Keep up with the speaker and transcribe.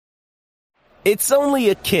It's only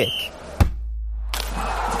a kick,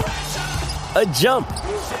 a jump,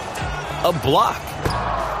 a block.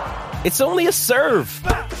 It's only a serve.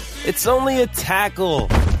 It's only a tackle,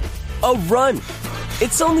 a run.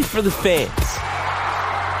 It's only for the fans.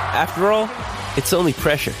 After all, it's only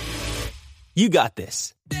pressure. You got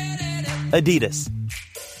this. Adidas.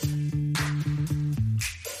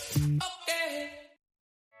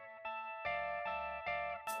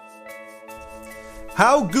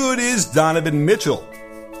 How good is Donovan Mitchell?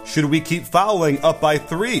 Should we keep following up by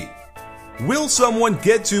 3? Will someone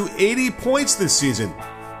get to 80 points this season?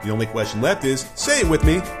 The only question left is, say it with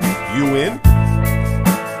me, you win?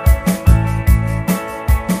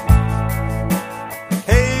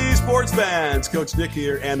 Hey sports fans, Coach Nick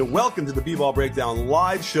here, and welcome to the B-Ball Breakdown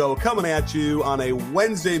live show coming at you on a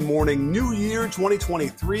Wednesday morning, New Year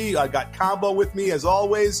 2023. I got Combo with me as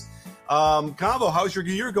always. Combo, how's your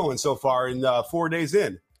year going so far in 4 days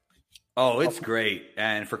in? Oh, it's great.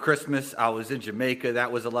 And for Christmas, I was in Jamaica.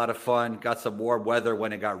 That was a lot of fun. Got some warm weather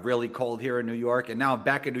when it got really cold here in New York. And now I'm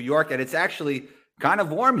back in New York, and it's actually kind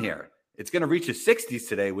of warm here. It's going to reach the 60s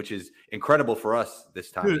today, which is incredible for us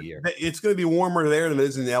this time of year. It's going to be warmer there than it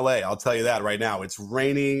is in LA. I'll tell you that right now. It's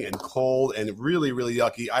raining and cold and really, really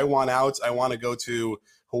yucky. I want out. I want to go to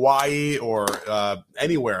Hawaii or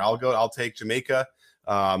anywhere. I'll take Jamaica.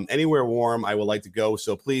 Anywhere warm, I would like to go.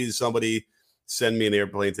 So please, somebody send me an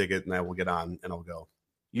airplane ticket and I will get on and I'll go.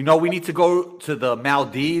 You know, we need to go to the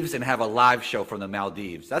Maldives and have a live show from the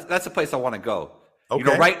Maldives. That's a place I want to go. Okay. You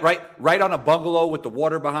know, right on a bungalow with the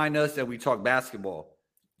water behind us, and we talk basketball.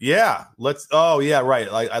 Yeah, let's. Oh yeah,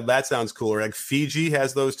 right. Like that sounds cool. Or like Fiji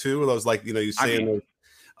has those too. Those like you say.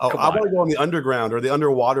 I want to go on the underground or the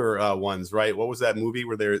underwater ones. Right? What was that movie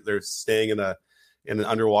where they're staying in an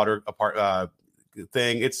underwater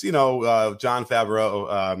thing? It's John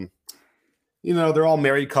Favreau. They're all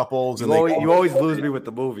married couples. And you always lose me with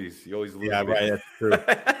the movies. You always lose me. Yeah, right. That's true.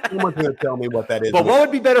 Someone's going to tell me what that is. But what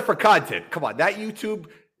would be better for content? Come on, that YouTube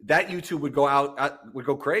would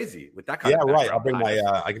go crazy with that kind of. Yeah, right. I'll bring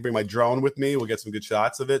I can bring my drone with me. We'll get some good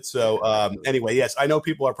shots of it. So anyway, yes, I know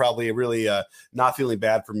people are probably really not feeling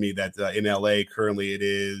bad for me that in LA currently it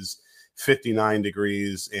is 59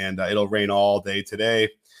 degrees and it'll rain all day today.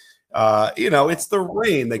 It's the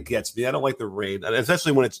rain that gets me. I don't like the rain,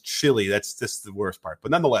 especially when it's chilly. That's just the worst part.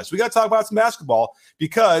 But nonetheless, we got to talk about some basketball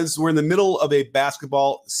because we're in the middle of a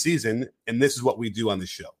basketball season, and this is what we do on the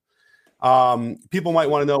show. People might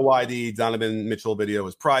want to know why the Donovan Mitchell video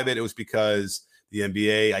was private. It was because the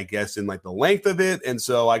NBA, I guess, in like the length of it. And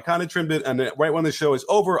so I kind of trimmed it. And right when the show is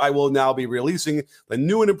over, I will now be releasing the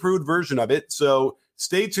new and improved version of it. So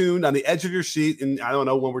stay tuned on the edge of your seat. And I don't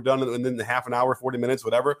know when we're done in half an hour, 40 minutes,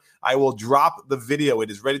 whatever. I will drop the video.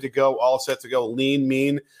 It is ready to go, all set to go, lean,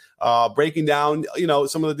 mean, breaking down,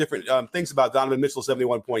 some of the different things about Donovan Mitchell's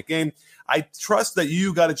 71-point game. I trust that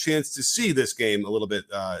you got a chance to see this game a little bit.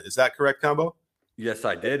 Is that correct, Combo? Yes,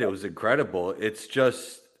 I did. It was incredible. It's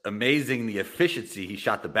just amazing the efficiency he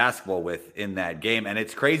shot the basketball with in that game. And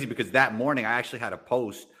it's crazy because that morning I actually had a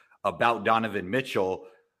post about Donovan Mitchell,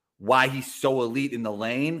 why he's so elite in the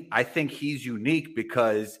lane. I think he's unique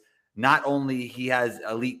because not only he has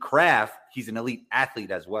elite craft, he's an elite athlete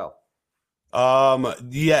as well.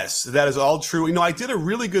 Yes, that is all true. I did a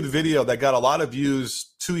really good video that got a lot of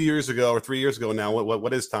views 2 years ago or 3 years ago now.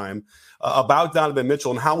 What is time about Donovan Mitchell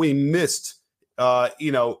and how we missed,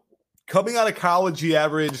 coming out of college, he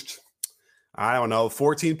averaged,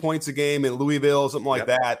 14 points a game in Louisville, something like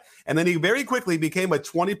that. And then he very quickly became a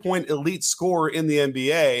 20-point elite scorer in the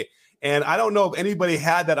NBA. And I don't know if anybody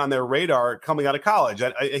had that on their radar coming out of college.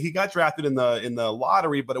 He got drafted in the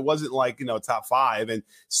lottery, but it wasn't like, top 5. And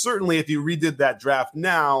certainly if you redid that draft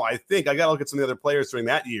now, I think I got to look at some of the other players during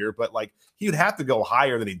that year, but like he would have to go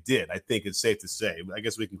higher than he did. I think it's safe to say. I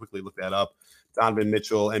guess we can quickly look that up. Donovan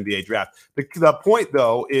Mitchell NBA draft. The point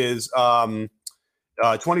though is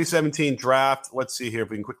 2017 draft. Let's see here if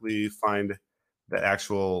we can quickly find the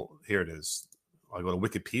actual. Here it is. I'll go to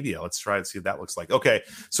Wikipedia. Let's try and see what that looks like. Okay,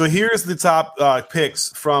 so here's the top picks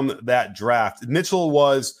from that draft. Mitchell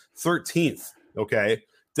was 13th. Okay,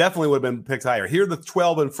 definitely would have been picked higher. Here are the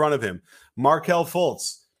 12 in front of him: Markelle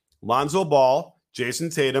Fultz, Lonzo Ball, Jason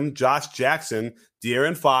Tatum, Josh Jackson,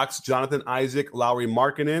 De'Aaron Fox, Jonathan Isaac, Lauri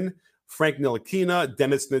Markkanen, Frank Ntilikina,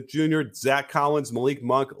 Dennis Smith Jr., Zach Collins, Malik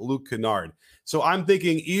Monk, Luke Kennard. So I'm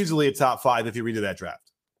thinking easily a top 5 if you redo that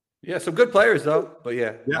draft. Yeah, some good players though. But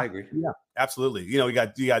yeah, I agree. Yeah, absolutely. You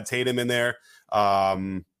got Tatum in there.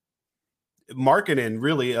 Markkanen,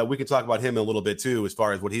 really, we can talk about him a little bit too, as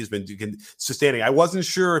far as what he's been sustaining. I wasn't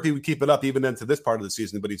sure if he would keep it up even into this part of the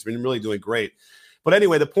season, but he's been really doing great. But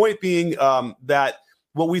anyway, the point being that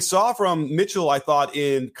what we saw from Mitchell, I thought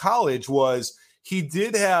in college was he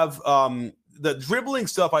did have the dribbling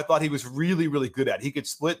stuff. I thought he was really, really good at. He could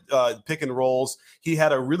split pick and rolls. He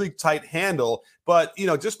had a really tight handle, but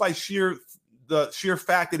just by the sheer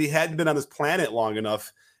fact that he hadn't been on this planet long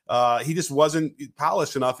enough, he just wasn't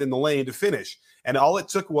polished enough in the lane to finish. And all it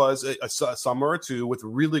took was a summer or two with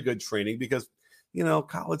really good training, because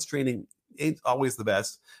college training ain't always the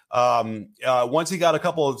best. Once he got a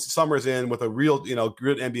couple of summers in with a real,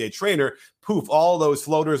 good NBA trainer, poof, all those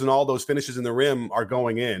floaters and all those finishes in the rim are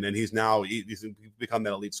going in, and he's become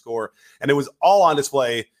that elite scorer. And it was all on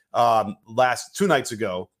display last 2 nights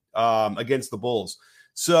ago against the Bulls.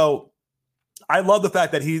 So I love the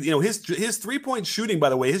fact that he, his 3-point shooting, by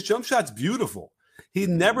the way, his jump shot's beautiful. He'd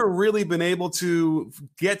never really been able to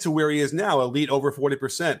get to where he is now, elite over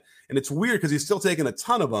 40%. And it's weird because he's still taking a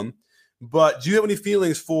ton of them. But do you have any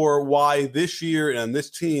feelings for why this year and this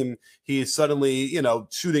team he's suddenly,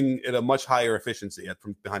 shooting at a much higher efficiency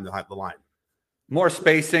from behind the line? More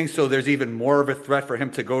spacing, so there's even more of a threat for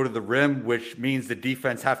him to go to the rim, which means the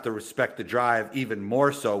defense have to respect the drive even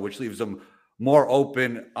more so, which leaves them more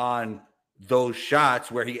open on those shots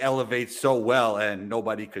where he elevates so well and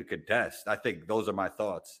nobody could contest. I think those are my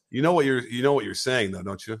thoughts. You know what you're saying though,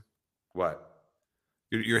 don't you? What?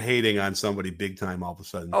 You're hating on somebody big time all of a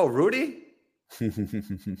sudden. Oh, Rudy?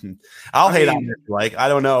 I'll hate on it, I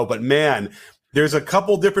don't know, but man, there's a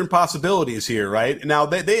couple different possibilities here, right? Now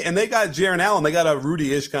they got Jarrett Allen, they got a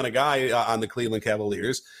Rudy-ish kind of guy on the Cleveland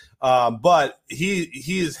Cavaliers, but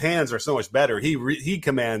his hands are so much better. He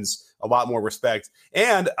commands a lot more respect,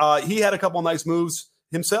 and he had a couple nice moves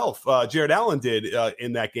himself. Jarrett Allen did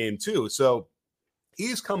in that game too, so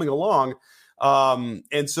he's coming along.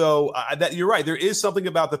 And so that you're right. There is something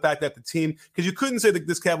about the fact that the team, because you couldn't say that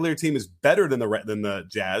this Cavalier team is better than the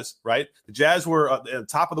Jazz, right? The Jazz were at the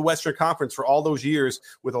top of the Western Conference for all those years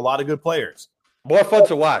with a lot of good players. More fun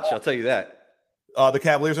to watch, I'll tell you that. The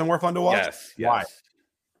Cavaliers are more fun to watch? Yes. Why?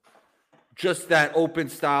 Just that open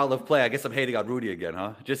style of play. I guess I'm hating on Rudy again,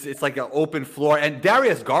 huh? Just it's like an open floor. And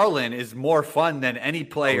Darius Garland is more fun than any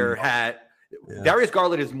player had. Yeah. Darius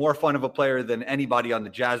Garland is more fun of a player than anybody on the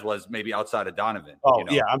Jazz was, maybe outside of Donovan. Oh,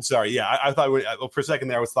 yeah. I'm sorry. Yeah, I thought for a second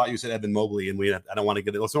there, I thought you said Evan Mobley, and I don't want to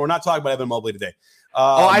get it. So we're not talking about Evan Mobley today.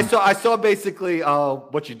 I saw basically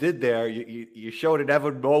what you did there. You showed an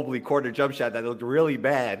Evan Mobley corner jump shot that looked really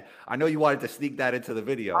bad. I know you wanted to sneak that into the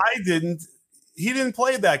video. I didn't. He didn't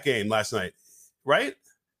play that game last night, right?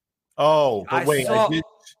 Oh, but wait.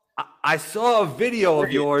 I saw a video of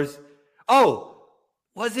yours. Oh,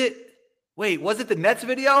 was it? Wait, was it the Nets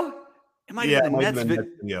video? It might have been the Nets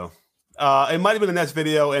video. It might have been the Nets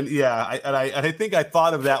video, and I think I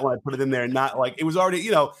thought of that when I put it in there. Not like it was already,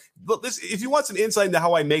 But if you want some insight into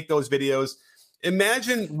how I make those videos,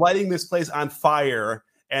 imagine lighting this place on fire,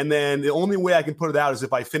 and then the only way I can put it out is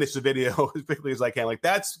if I finish the video as quickly as I can. Like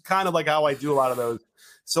that's kind of like how I do a lot of those.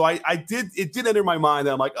 So it did enter my mind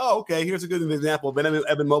that I'm like, oh, okay, here's a good example of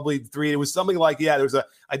Evan Mobley 3. It was something like,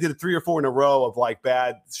 I did 3 or 4 in a row of like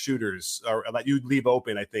bad shooters or that you'd leave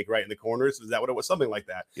open, I think, right in the corners. Is that what it was? Something like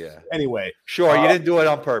that. Yeah. Anyway. Sure. You didn't do it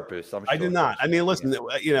on purpose. I'm sure. I did not. I mean, listen,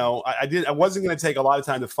 I wasn't going to take a lot of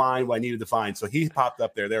time to find what I needed to find. So he popped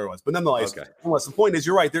up there. There it was. But nonetheless, the point is,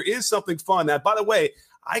 you're right. There is something fun. That, by the way,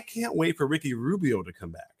 I can't wait for Ricky Rubio to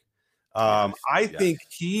come back. I think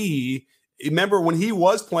remember when he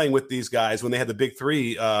was playing with these guys, when they had the big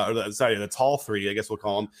three, the tall three, I guess we'll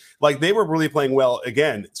call them, like they were really playing well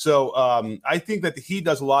again. So I think that he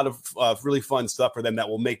does a lot of really fun stuff for them that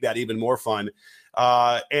will make that even more fun.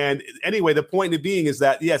 And anyway, the point being is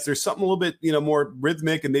that, yes, there's something a little bit, more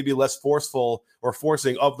rhythmic and maybe less forceful or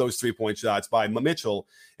forcing of those 3-point shots by Mitchell.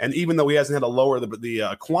 And even though he hasn't had to lower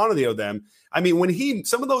the quantity of them, I mean,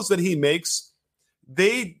 some of those that he makes,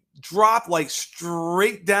 they drop like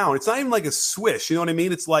straight down. It's not even like a swish. You know what I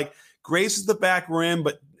mean? It's like graces the back rim,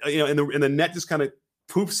 but and the net just kind of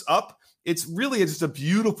poofs up. It's just a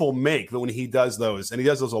beautiful make when he does those, and he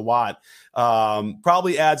does those a lot.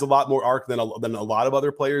 Probably adds a lot more arc than a lot of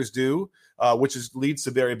other players do, which leads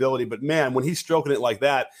to variability. But man, when he's stroking it like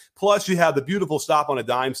that, plus you have the beautiful stop on a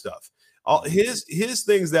dime stuff. His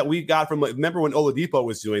things that we got from, remember when Oladipo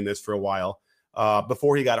was doing this for a while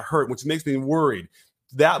before he got hurt, which makes me worried.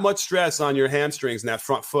 That much stress on your hamstrings and that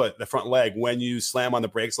front foot, the front leg, when you slam on the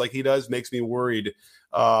brakes like he does, makes me worried.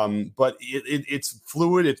 But it's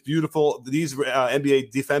fluid. It's beautiful. These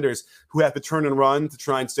NBA defenders who have to turn and run to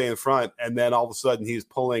try and stay in front, and then all of a sudden he's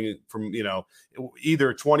pulling from,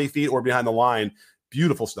 either 20 feet or behind the line.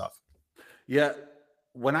 Beautiful stuff. Yeah.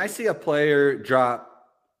 When I see a player drop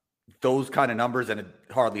those kind of numbers, and it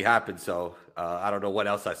hardly happens, so I don't know what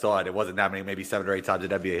else I saw. It wasn't that many, maybe 7 or 8 times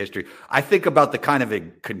in NBA history. I think about the kind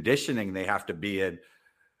of conditioning they have to be in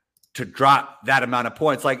to drop that amount of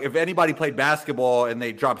points. Like if anybody played basketball and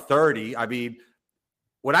they dropped 30, I mean,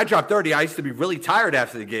 when I dropped 30, I used to be really tired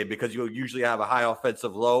after the game because you usually have a high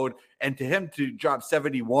offensive load. And to him to drop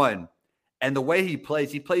 71, and the way he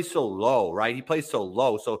plays so low, right? He plays so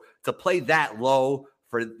low. So to play that low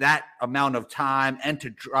for that amount of time and to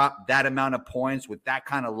drop that amount of points with that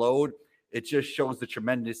kind of load, it just shows the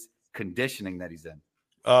tremendous conditioning that he's in.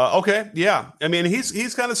 Okay, yeah. I mean,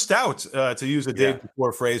 he's kind of stout, to use a Dave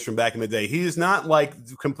Couture phrase from back in the day. He's not like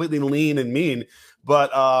completely lean and mean,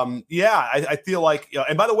 but I feel like.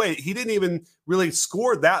 And by the way, he didn't even really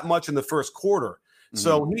score that much in the first quarter.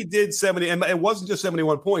 So he did 70, and it wasn't just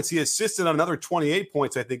 71 points. He assisted on another 28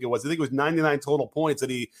 points. I think it was 99 total points that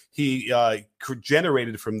he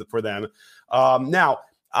generated for them. Now,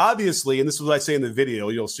 obviously, and this is what I say in the video.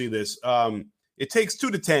 You'll see this. It takes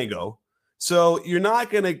two to tango. So you're not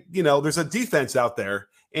going to, there's a defense out there.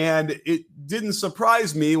 And it didn't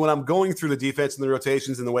surprise me when I'm going through the defense and the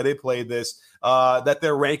rotations and the way they played this, that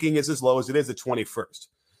their ranking is as low as it is at 21st.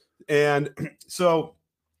 And so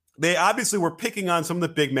they obviously were picking on some of the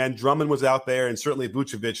big men. Drummond was out there, and certainly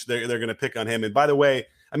Vucevic, they're going to pick on him. And by the way,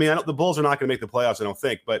 I mean, the Bulls are not going to make the playoffs, I don't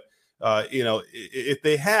think. But, if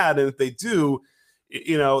they had, and if they do,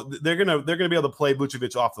 they're going to be able to play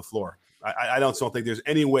Vucevic off the floor. I don't think there's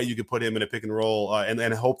any way you could put him in a pick and roll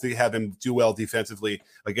and hope to have him do well defensively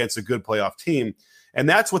against a good playoff team. And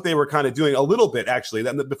that's what they were kind of doing a little bit, actually.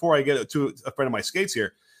 Before I get to a friend of my skates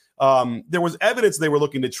here, there was evidence they were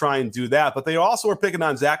looking to try and do that, but they also were picking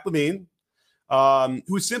on Zach LaVine,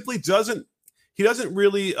 who simply doesn't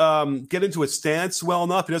really get into a stance well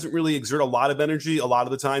enough. He doesn't really exert a lot of energy a lot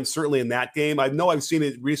of the time, certainly in that game. I know I've seen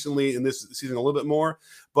it recently in this season a little bit more,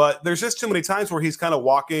 but there's just too many times where he's kind of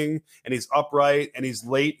walking and he's upright and he's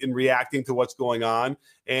late in reacting to what's going on.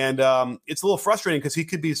 And it's a little frustrating because he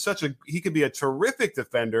could be a terrific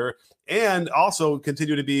defender and also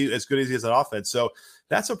continue to be as good as he is at offense. So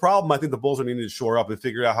that's a problem I think the Bulls are needing to shore up and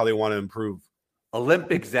figure out how they want to improve.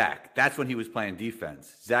 Olympic Zach, that's when he was playing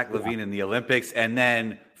defense. Zach LaVine in the Olympics. And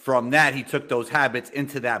then from that, he took those habits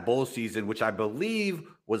into that bowl season, which I believe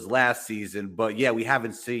was last season. But yeah, we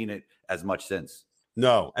haven't seen it as much since.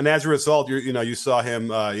 No. And as a result, you saw him,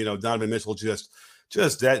 Donovan Mitchell just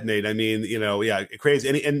detonate. I mean,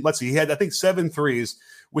 crazy. And let's see, he had, I think, 7 threes,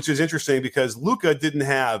 which is interesting because Luka didn't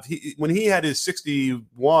have, when he had his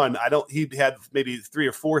 61, he had maybe 3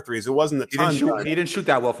 or 4 threes. It wasn't a ton. He didn't shoot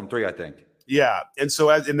that well from 3, I think. Yeah. And so,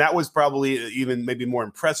 and that was probably even maybe more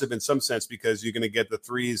impressive in some sense because you're going to get the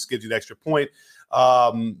threes, gives you an extra point.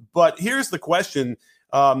 But here's the question.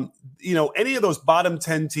 Any of those bottom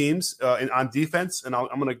 10 teams on defense, and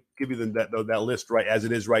I'm going to give you that list right as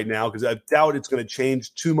it is right now, because I doubt it's going to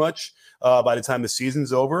change too much by the time the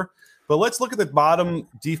season's over. But let's look at the bottom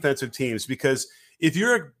defensive teams, because if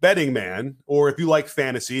you're a betting man, or if you like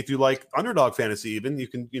fantasy, if you like underdog fantasy, even you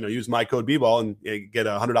can, use my code B-ball and get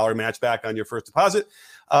a $100 match back on your first deposit.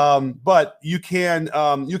 But you can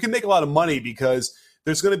make a lot of money because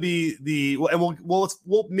there's going to be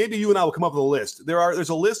we'll maybe you and I will come up with a list. There's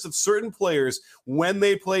a list of certain players when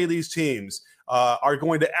they play these teams are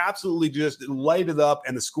going to absolutely just light it up,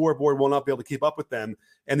 and the scoreboard will not be able to keep up with them.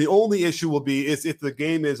 And the only issue will be is if the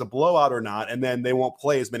game is a blowout or not, and then they won't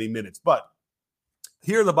play as many minutes. But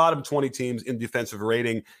here are the bottom 20 teams in defensive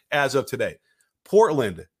rating as of today.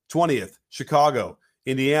 Portland, 20th. Chicago,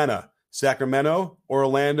 Indiana, Sacramento,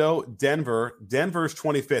 Orlando, Denver. Denver's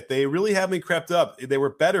 25th. They really haven't crept up. They were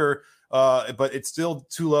better, but it's still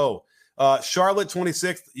too low. Charlotte,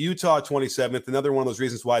 26th. Utah, 27th. Another one of those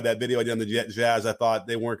reasons why that video I did on the Jazz, I thought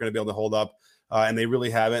they weren't going to be able to hold up, and they really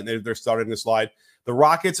haven't. They're starting to slide. The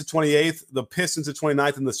Rockets at 28th. The Pistons at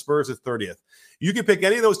 29th. And the Spurs at 30th. You can pick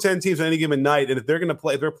any of those 10 teams on any given night, and if they're going to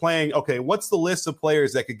play, they're playing, okay, what's the list of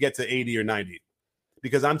players that could get to 80 or 90?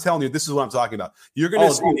 Because I'm telling you, this is what I'm talking about. You're going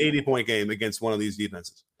to see an 80-point game against one of these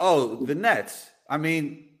defenses. Oh, the Nets. I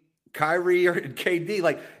mean, Kyrie or KD,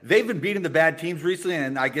 like, they've been beating the bad teams recently,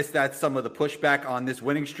 and I guess that's some of the pushback on this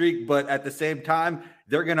winning streak. But at the same time,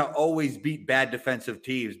 they're going to always beat bad defensive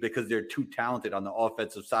teams because they're too talented on the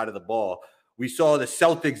offensive side of the ball. We saw the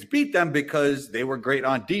Celtics beat them because they were great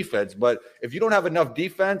on defense. But if you don't have enough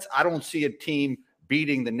defense, I don't see a team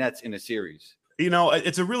beating the Nets in a series.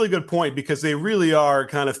 It's a really good point because they really are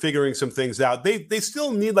kind of figuring some things out. They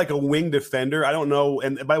still need like a wing defender. I don't know.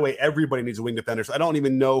 And by the way, everybody needs a wing defender. So I don't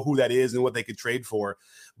even know who that is and what they could trade for.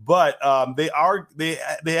 But they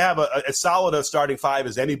have a solid starting 5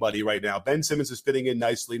 as anybody right now. Ben Simmons is fitting in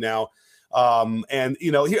nicely now. And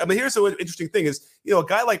here's the interesting thing is, a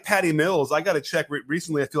guy like Patty Mills, I got to check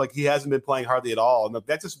recently. I feel like he hasn't been playing hardly at all. And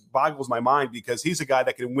that just boggles my mind because he's a guy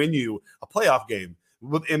that can win you a playoff game.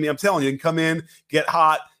 I mean, I'm telling you, you can come in, get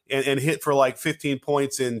hot, and hit for like 15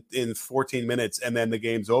 points in 14 minutes, and then the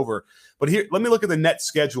game's over. But here, let me look at the Nets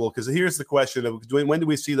schedule, because here's the question of when do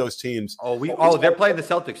we see those teams? They're playing the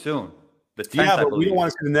Celtics soon. The 10th, but we don't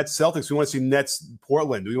want to see the Nets Celtics. We want to see Nets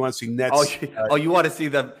Portland. We want to see Nets. You want to see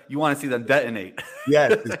them? You want to see them detonate?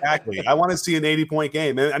 Yes, exactly. I want to see an 80-point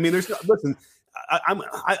game. I mean, listen.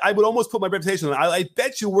 I would almost put my reputation on. I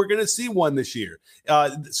bet you we're going to see one this year.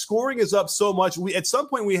 Scoring is up so much. At some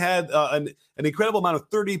point we had an incredible amount of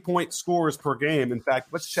 30-point scores per game. In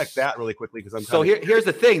fact, let's check that really quickly because here's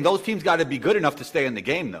the thing: those teams got to be good enough to stay in the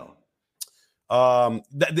game, though.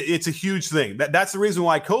 It's a huge thing. That's the reason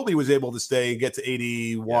why Kobe was able to stay and get to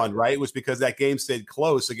 81, right? It was because that game stayed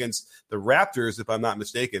close against the Raptors, if I'm not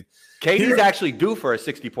mistaken. KD's actually due for a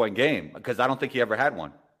 60-point game because I don't think he ever had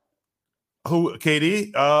one. Who,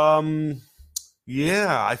 KD?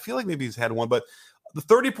 Yeah, I feel like maybe he's had one, but the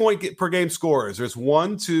 30-point per game scores, there's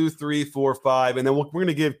 1, 2, 3, 4, 5, and then we're going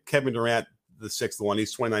to give Kevin Durant the sixth one.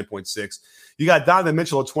 He's 29.6. You got Donovan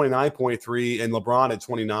Mitchell at 29.3 and LeBron at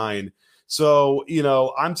 29. So,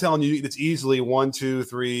 I'm telling you, it's easily 1, 2,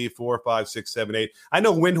 3, 4, 5, 6, 7, 8. I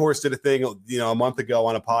know Windhorst did a thing, a month ago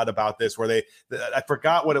on a pod about this where I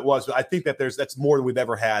forgot what it was, but I think that that's more than we've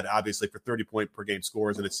ever had, obviously, for 30-point per game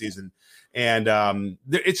scores in a season. And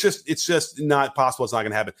it's just not possible. It's not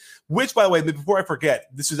going to happen. Which, by the way, before I forget,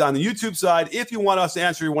 this is on the YouTube side. If you want us to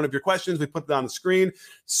answer one of your questions, we put it on the screen.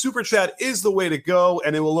 Super Chat is the way to go,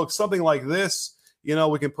 and it will look something like this.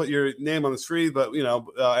 We can put your name on the screen, but,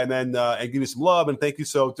 and then and give you some love and thank you.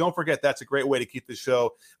 So don't forget, that's a great way to keep the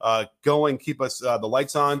show going, keep us the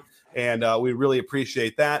lights on, and we really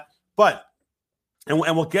appreciate that. But, and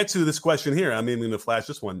we'll get to this question here. I'm even going to flash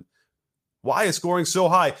this one. Why is scoring so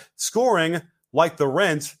high? Scoring, like the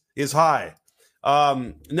rent, is high.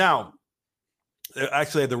 Now,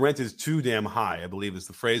 actually, the rent is too damn high, I believe is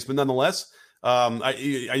the phrase. But nonetheless, are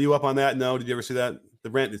you up on that? No? Did you ever see that?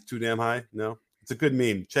 The rent is too damn high? No? It's a good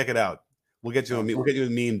meme. Check it out. We'll get you a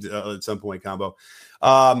meme at some point, Combo.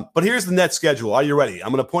 But here's the Nets schedule. Are you ready?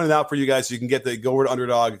 I'm going to point it out for you guys so you can go over to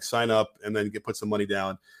Underdog, sign up, and then put some money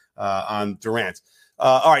down on Durant.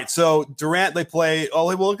 All right, so Durant, they play. Oh,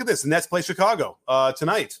 well, look at this. The Nets play Chicago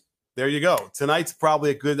tonight. There you go. Tonight's probably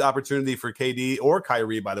a good opportunity for KD or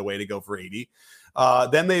Kyrie, by the way, to go for 80.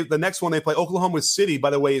 Then the next one they play Oklahoma City, by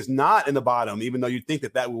the way, is not in the bottom, even though you'd think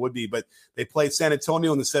that would be. But they play San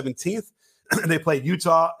Antonio on the 17th. They play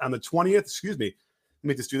Utah on the 20th. Excuse me. Let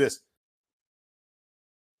me just do this.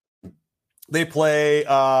 They play,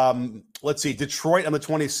 Detroit on the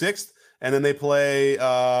 26th. And then they play,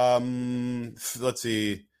 let's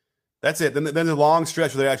see. That's it. Then there's a long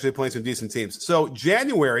stretch where they're actually playing some decent teams. So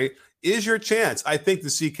January is your chance, I think, to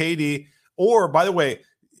see KD. Or, by the way,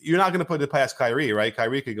 you're not going to put it past Kyrie, right?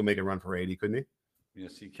 Kyrie could go make a run for 80, couldn't he?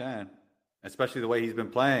 Yes, he can. Especially the way he's been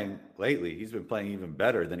playing lately. He's been playing even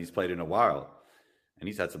better than he's played in a while. And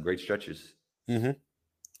he's had some great stretches. Mm-hmm.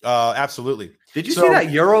 Absolutely. Did you see that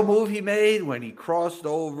Euro move he made when he crossed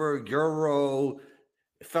over Euro?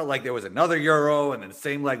 It felt like there was another Euro and then the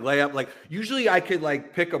same layup. Like usually I could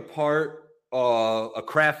pick apart a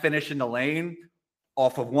craft finish in the lane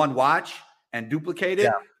off of one watch and duplicate it.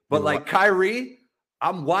 Yeah. But Kyrie,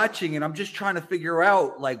 I'm watching and I'm just trying to figure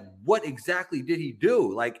out what exactly did he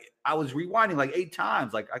do? I was rewinding 8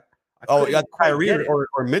 times. Kyrie or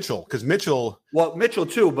Mitchell, because Mitchell. Well, Mitchell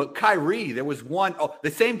too, but Kyrie, there was one. Oh,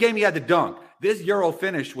 the same game he had the dunk. This Euro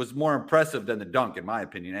finish was more impressive than the dunk, in my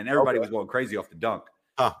opinion, and everybody was going crazy off the dunk.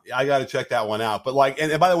 I got to check that one out. But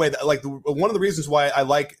and by the way, one of the reasons why I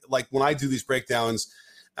like when I do these breakdowns,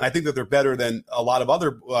 and I think that they're better than a lot of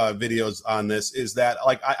other videos on this, is that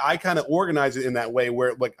I kind of organize it in that way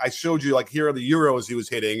where I showed you here are the Euros he was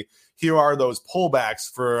hitting, here are those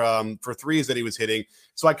pullbacks for threes that he was hitting.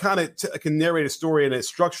 So I kind of can narrate a story in a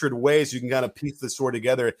structured way so you can kind of piece the story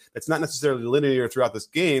together. It's not necessarily linear throughout this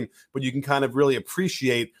game, but you can kind of really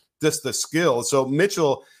appreciate just the skill. So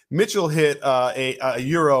Mitchell hit a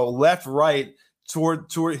Euro left, right,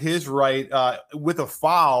 toward his right with a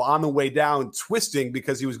foul on the way down, twisting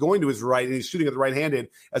because he was going to his right and he's shooting at the right-handed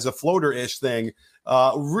as a floater-ish thing.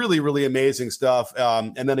 Really, really amazing stuff.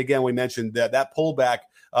 And then again, we mentioned that pullback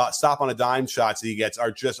stop on a dime shots that he gets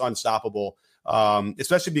are just unstoppable.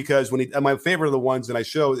 Especially because my favorite of the ones that I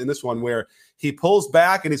showed in this one where he pulls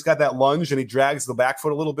back and he's got that lunge and he drags the back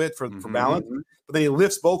foot a little bit for balance, but then he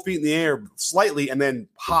lifts both feet in the air slightly and then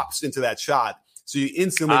hops into that shot. So you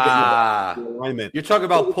instantly get the alignment. You're talking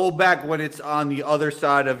about pullback when it's on the other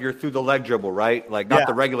side of your through the leg dribble, right? Like not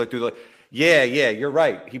the regular through the. Yeah, you're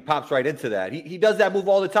right. He pops right into that. He does that move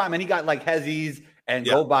all the time, and he got like hezzies and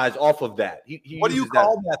go-bys off of that. What do you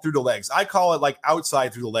call that through the legs? I call it like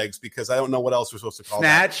outside through the legs because I don't know what else we're supposed to call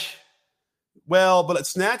snatch. That. Well, but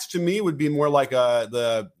snatch to me would be more like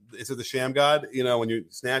is it the sham god? You know, when you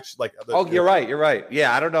snatch like. You're right. You're right.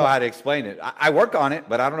 Yeah, I don't know how to explain it. I work on it,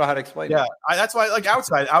 but I don't know how to explain it. Yeah, that's why I like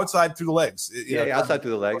outside through the legs. Outside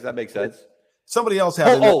through the legs. That makes sense. Somebody else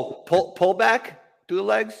has pull back through the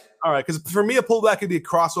legs. All right, because for me, a pullback could be a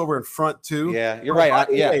crossover in front too. Yeah, you're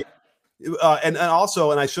right. And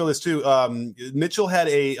also, and I show this too, Mitchell had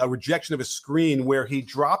a rejection of his screen where he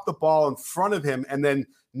dropped the ball in front of him and then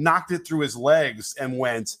knocked it through his legs and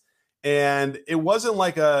went. And it wasn't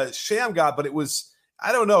like a sham god, but it was,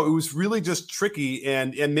 I don't know, it was really just tricky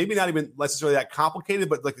and maybe not even necessarily that complicated,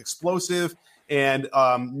 but like explosive and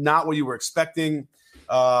not what you were expecting.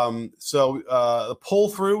 So the pull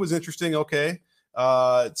through was interesting. Okay.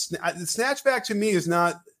 Snatchback to me is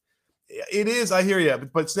not. It is. I hear you,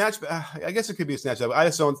 but snatchback. I guess it could be a snatchback. I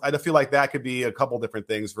just don't. I feel like that could be a couple different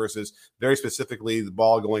things versus very specifically the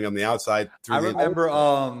ball going on the outside. I remember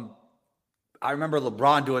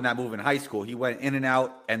LeBron doing that move in high school. He went in and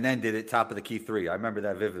out and then did it top of the key three. I remember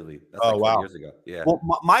that vividly. That's like 4 years ago. Yeah. Well,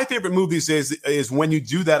 my favorite move these days is when you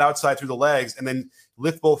do that outside through the legs and then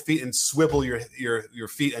lift both feet and swivel your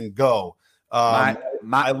feet and go. I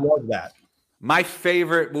love that. My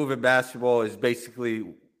favorite move in basketball is basically,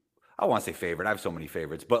 I don't want to say favorite. I have so many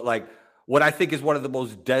favorites, but like what I think is one of the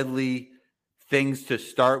most deadly things to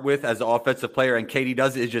start with as an offensive player, and KD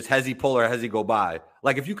does it, is just hezzy pull or hezzy go by.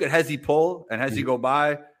 Like if you could hezzy pull and hezzy go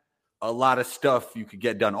by, a lot of stuff you could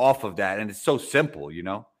get done off of that, and it's so simple, you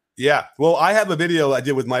know? Yeah. Well, I have a video I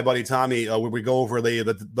did with my buddy Tommy where we go over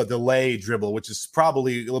the delay dribble, which is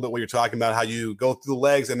probably a little bit what you're talking about, how you go through the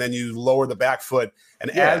legs and then you lower the back foot.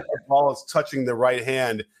 And as the ball is touching the right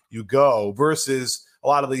hand, you go, versus a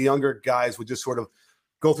lot of the younger guys would just sort of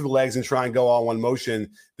go through the legs and try and go all one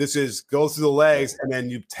motion. This is go through the legs and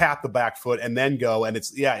then you tap the back foot and then go. And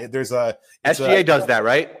SGA does that,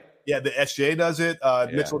 right? Yeah, the SGA does it.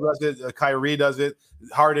 Mitchell does it. Kyrie does it.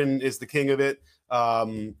 Harden is the king of it.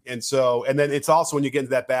 And then it's also when you get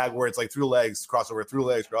into that bag where it's like through legs, crossover, through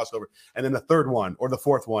legs, crossover. And then the third one or the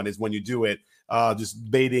fourth one is when you do it,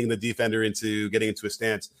 just baiting the defender into getting into a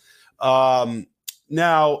stance. Now,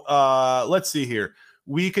 let's see here.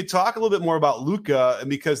 We could talk a little bit more about Luka,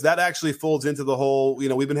 because that actually folds into the whole,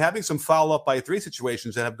 we've been having some foul up by three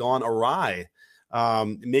situations that have gone awry,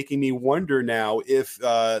 making me wonder now if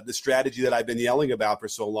the strategy that I've been yelling about for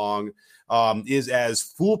so long is as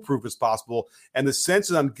foolproof as possible. And the sense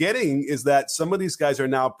that I'm getting is that some of these guys are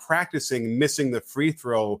now practicing missing the free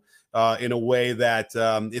throw in a way that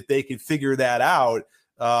if they could figure that out,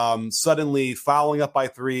 suddenly fouling up by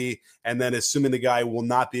three and then assuming the guy will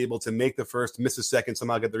not be able to make the first, miss a second,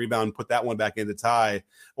 somehow get the rebound and put that one back in the tie,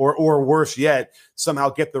 or worse yet, somehow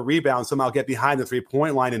get the rebound, somehow get behind the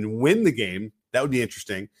 3-point line and win the game. That would be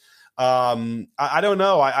interesting. I don't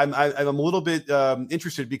know. I'm a little bit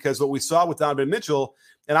interested, because what we saw with Donovan Mitchell,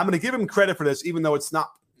 and I'm going to give him credit for this, even though it's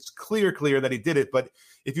clear that he did it. But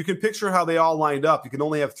if you can picture how they all lined up, you can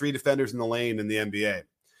only have three defenders in the lane in the NBA.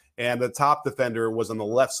 And the top defender was on the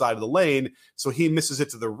left side of the lane. So he misses it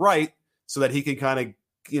to the right so that he can kind of,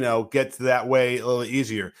 get to that way a little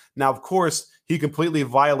easier. Now, of course, he completely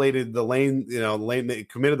violated the lane,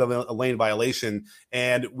 committed a lane violation.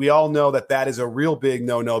 And we all know that is a real big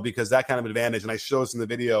no-no, because that kind of advantage, and I show this in the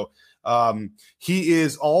video, he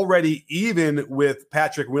is already even with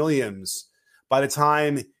Patrick Williams by the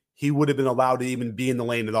time he would have been allowed to even be in the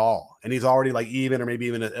lane at all. And he's already like even, or maybe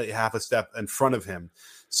even a half a step in front of him.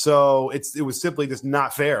 So it was simply just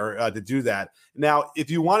not fair to do that. Now, if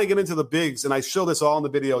you want to get into the bigs, and I show this all in the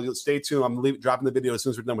video, you'll stay tuned. I'm dropping the video as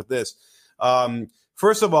soon as we're done with this.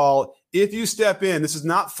 First of all, if you step in, this is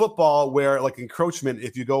not football where like encroachment,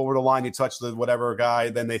 if you go over the line, you touch the whatever guy,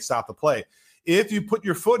 then they stop the play. If you put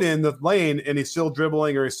your foot in the lane and he's still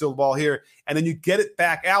dribbling or he's still the ball here, and then you get it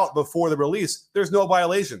back out before the release, there's no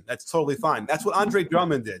violation. That's totally fine. That's what Andre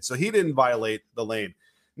Drummond did. So he didn't violate the lane.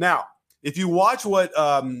 Now, if you watch what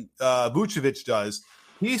Vucevic does,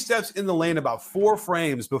 he steps in the lane about 4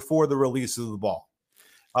 frames before the release of the ball.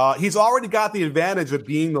 He's already got the advantage of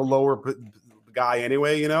being the lower guy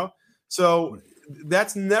anyway, So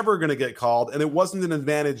that's never going to get called, and it wasn't an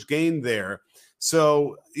advantage gained there.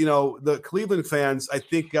 So, the Cleveland fans, I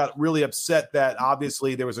think, got really upset that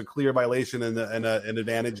obviously there was a clear violation and an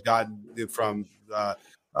advantage gotten from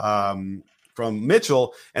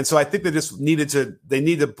Mitchell. And so I think they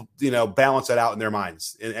need to balance that out in their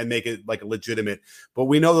minds and make it like a legitimate. But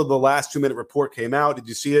we know that the last 2-minute report came out. Did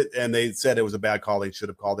you see it? And they said it was a bad call. They should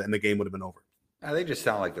have called it, and the game would have been over. They just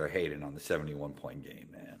sound like they're hating on the 71-point game,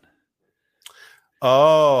 man.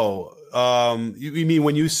 Oh, you mean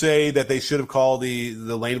when you say that they should have called the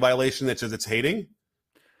lane violation that says it's hating?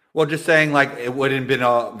 Well, just saying like it wouldn't been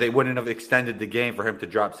they wouldn't have extended the game for him to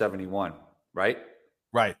drop 71, right?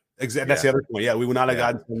 Right. Exactly. That's the other point. Yeah, we would not have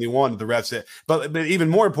gotten 71. The refs said, but even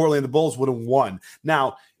more importantly, the Bulls would have won.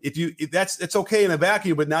 Now, it's okay in a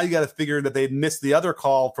vacuum, but now you got to figure that they missed the other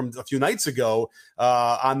call from a few nights ago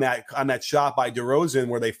on that shot by DeRozan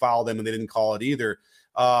where they fouled him and they didn't call it either.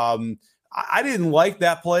 I didn't like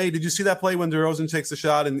that play. Did you see that play when DeRozan takes the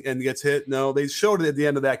shot and gets hit? No, they showed it at the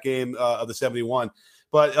end of that game of the 71.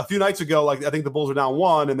 But a few nights ago, like I think the Bulls were down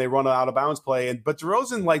 1 and they run an out of bounds play. But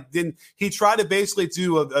DeRozan he tried to basically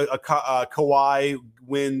do a Kawhi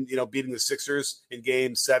win, beating the Sixers in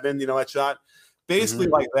Game 7, that shot. Basically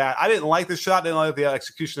like that. I didn't like the shot. Didn't like the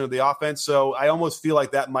execution of the offense. So I almost feel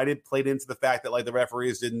like that might have played into the fact that like the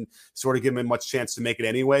referees didn't sort of give him much chance to make it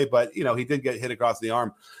anyway. But he did get hit across the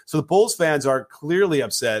arm. So the Bulls fans are clearly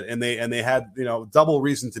upset, and they had double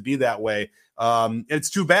reason to be that way. It's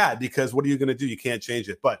too bad because what are you going to do? You can't change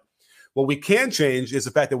it. But what we can change is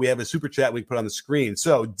the fact that we have a super chat we can put on the screen.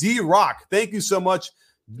 So D-Rock, thank you so much,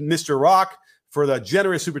 Mr. Rock, for the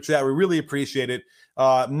generous super chat. We really appreciate it.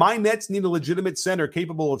 My Nets need a legitimate center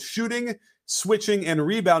capable of shooting, switching, and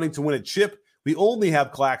rebounding to win a chip. We only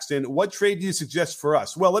have Claxton. What trade do you suggest for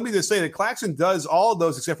us? Well, let me just say that Claxton does all of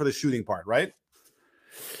those except for the shooting part, right?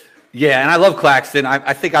 Yeah, and I love Claxton.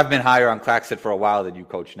 I think I've been higher on Claxton for a while than you,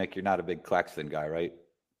 Coach Nick. You're not a big Claxton guy, right?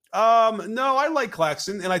 No, I like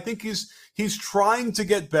Claxton, and I think he's trying to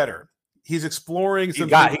get better. He's exploring. He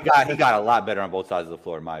got a lot better on both sides of the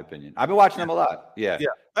floor, in my opinion. I've been watching him a lot. Yeah.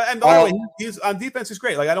 And by the way, he's on defense. He's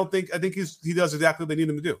great. Like I think he does exactly what they need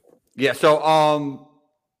him to do. Yeah. So,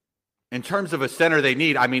 in terms of a center they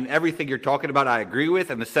need, I mean, everything you're talking about, I agree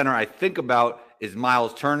with. And the center I think about is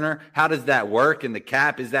Miles Turner. How does that work in the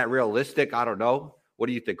cap? Is that realistic? I don't know. What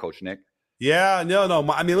do you think, Coach Nick? Yeah,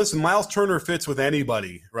 no. I mean, listen, Miles Turner fits with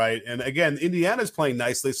anybody, right? And again, Indiana's playing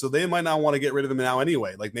nicely, so they might not want to get rid of him now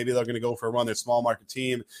anyway. Like maybe they're going to go for a run. They're a small market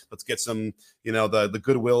team. Let's get some, the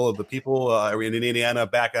goodwill of the people in Indiana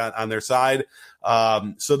back on their side.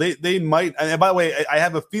 So they might. And by the way, I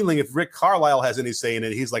have a feeling if Rick Carlisle has any say in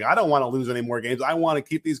it, he's like, I don't want to lose any more games. I want to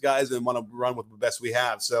keep these guys and want to run with the best we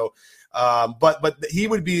have. So, but he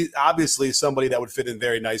would be obviously somebody that would fit in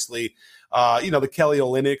very nicely. The Kelly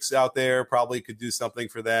Olynyk's out there probably could do something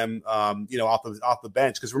for them, off the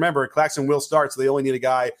bench. Because remember, Claxton will start, so they only need a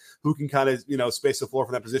guy who can kind of, space the floor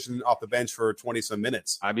from that position off the bench for 20-some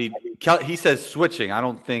minutes. I mean, he says switching. I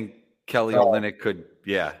don't think Kelly Olynyk could.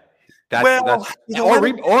 Yeah,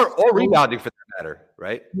 or rebounding for that matter,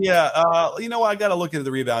 right? Yeah. I got to look into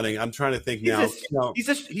the rebounding. I'm trying to think now.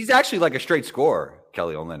 He's actually like a straight scorer,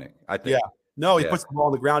 Kelly Olynyk, I think. Yeah. No, he puts the ball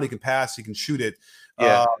on the ground. He can pass. He can shoot it.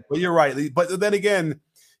 Yeah. But you're right. But then again,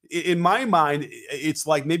 in my mind, it's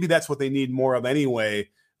like maybe that's what they need more of anyway,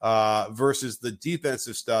 versus the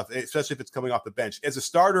defensive stuff, especially if it's coming off the bench. As a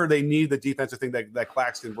starter, they need the defensive thing that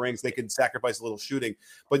Claxton brings. They can sacrifice a little shooting.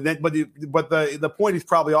 But the point he's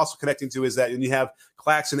probably also connecting to is that when you have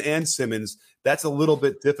Claxton and Simmons, that's a little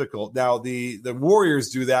bit difficult. Now, the Warriors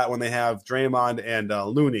do that when they have Draymond and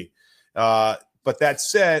Looney. But that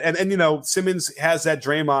said, and Simmons has that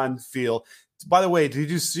Draymond feel. By the way,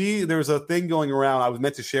 did you see there was a thing going around? I was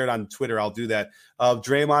meant to share it on Twitter. I'll do that. Of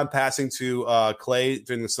Draymond passing to Clay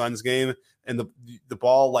during the Suns game, and the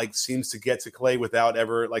ball seems to get to Clay without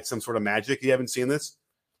ever some sort of magic. You haven't seen this?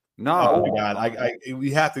 No. Oh my God!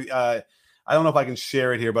 We have to. I don't know if I can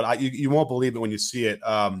share it here, but you won't believe it when you see it.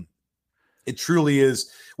 It truly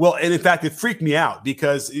is. Well, and in fact, it freaked me out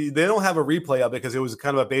because they don't have a replay of it because it was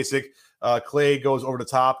kind of a basic. Clay goes over the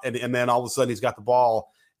top, and then all of a sudden he's got the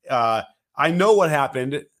ball. I know what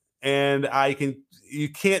happened, and you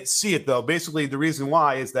can't see it though. Basically, the reason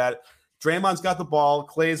why is that Draymond's got the ball,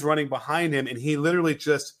 Clay's running behind him, and he literally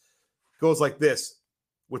just goes like this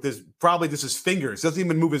with probably just his fingers. Doesn't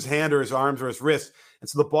even move his hand or his arms or his wrist. And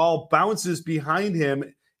so the ball bounces behind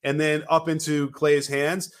him and then up into Clay's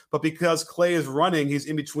hands. But because Clay is running, he's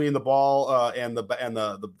in between the ball and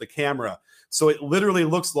the camera. So it literally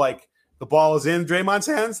looks like the ball is in Draymond's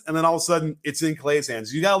hands, and then all of a sudden it's in Clay's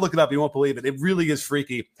hands. You got to look it up. You won't believe it. It really is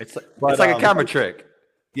freaky. It's like a camera trick.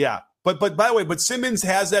 Yeah. But by the way, Simmons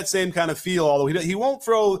has that same kind of feel, although he won't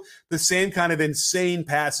throw the same kind of insane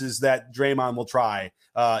passes that Draymond will try,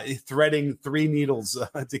 threading three needles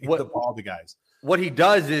to get the ball to guys. What he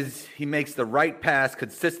does is he makes the right pass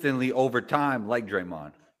consistently over time, like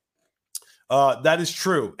Draymond. That is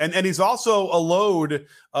true. And he's also a load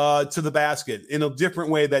to the basket in a different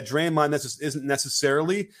way that Draymond isn't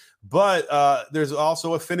necessarily. But there's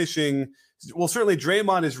also a finishing. Well, certainly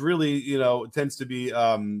Draymond is really, tends to be,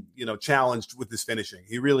 challenged with his finishing.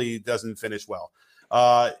 He really doesn't finish well.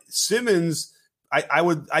 Simmons,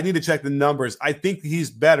 I need to check the numbers. I think he's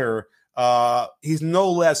better. He's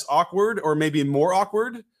no less awkward, or maybe more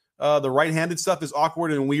awkward. The right-handed stuff is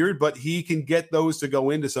awkward and weird, but he can get those to go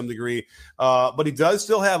in to some degree. But he does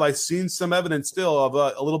still have, I've seen some evidence still of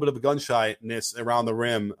a little bit of a gun shyness around the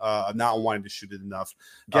rim, not wanting to shoot it enough.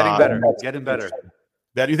 Getting better.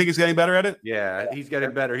 That you think he's getting better at it? Yeah, he's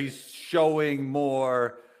getting better. He's showing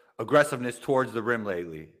more aggressiveness towards the rim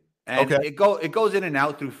lately. And it goes in and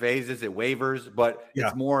out through phases. It wavers, but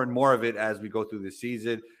it's more and more of it as we go through the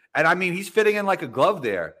season. And I mean, he's fitting in like a glove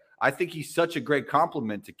there. I think he's such a great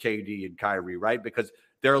compliment to KD and Kyrie, right? Because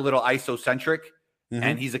they're a little isocentric,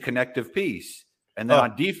 and he's a connective piece. And then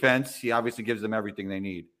on defense, he obviously gives them everything they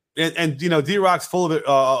need. And D-Rock's full of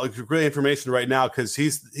it, great information right now, because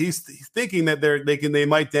he's thinking that they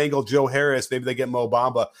might dangle Joe Harris. Maybe they get Mo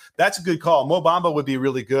Bamba. That's a good call. Mo Bamba would be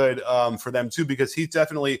really good for them too, because he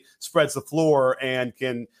definitely spreads the floor and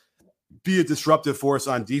can be a disruptive force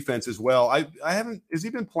on defense as well. Has he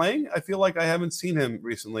been playing? I feel like I haven't seen him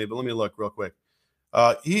recently, but let me look real quick.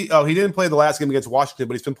 He didn't play the last game against Washington,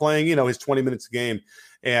 but he's been playing, his 20 minutes a game.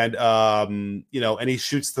 And, and he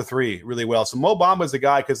shoots the three really well. So Mo Bamba is the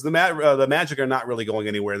guy, because the Magic are not really going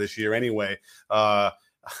anywhere this year anyway. I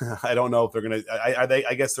don't know if they're going to,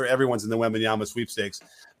 I guess everyone's in the Wembanyama sweepstakes.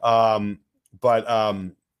 That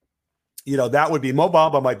would be Mo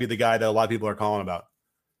Bamba might be the guy that a lot of people are calling about.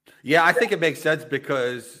 Yeah, I think it makes sense,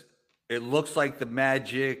 because it looks like the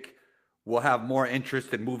Magic will have more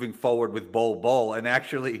interest in moving forward with Bol. And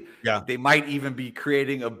actually, they might even be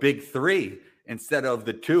creating a big three instead of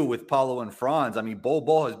the two with Paulo and Franz. I mean,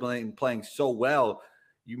 Bol has been playing so well.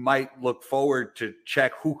 You might look forward to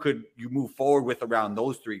check who could you move forward with around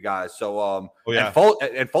those three guys. So,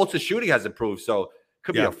 and Fultz's shooting has improved, so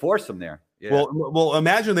could be a foursome there. Yeah. Well,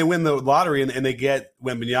 imagine they win the lottery and they get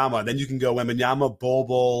Wembanyama. Then you can go Wembanyama,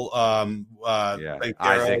 Bol.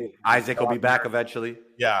 Isaac will be back eventually.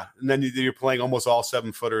 Yeah, and then you're playing almost all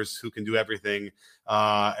 7-footers who can do everything,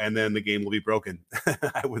 and then the game will be broken.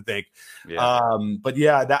 I would think. Yeah.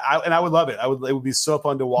 I would love it. It would be so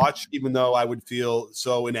fun to watch, even though I would feel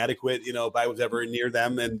so inadequate, if I was ever near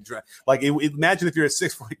them. And imagine if you're a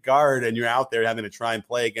 6-foot guard and you're out there having to try and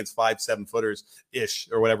play against 5-7-footers ish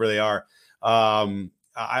or whatever they are. I'm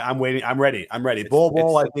waiting. I'm ready.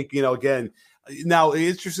 Bol, I think, again, now,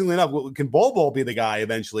 interestingly enough, can Bol be the guy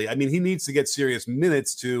eventually? I mean, he needs to get serious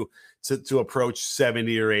minutes to approach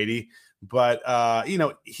 70 or 80. But,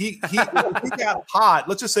 he got hot.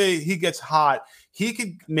 Let's just say he gets hot. He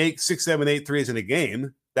could make 6, 7, 8 threes in a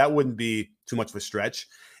game. That wouldn't be too much of a stretch.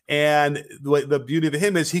 And the beauty of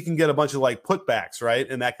him is he can get a bunch of putbacks, right?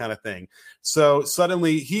 And that kind of thing. So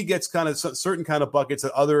suddenly he gets kind of certain kind of buckets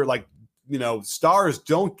that other stars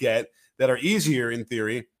don't get, that are easier in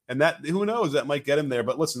theory. And that, who knows, that might get him there.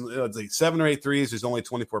 But listen, it's like 7 or 8 threes. There's only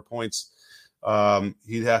 24 points.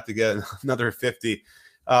 He'd have to get another 50.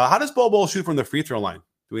 How does Bol shoot from the free throw line?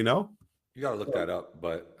 Do we know? You got to look that up.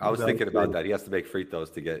 But I was thinking about that. He has to make free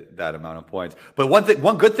throws to get that amount of points. But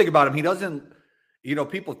one good thing about him, he doesn't,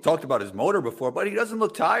 people talked about his motor before, but he doesn't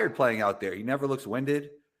look tired playing out there. He never looks winded.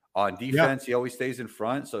 On defense, he always stays in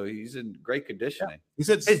front, so he's in great conditioning. He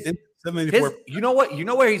said 74. You know what? You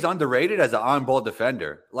know where he's underrated as an on-ball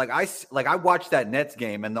defender. I watched that Nets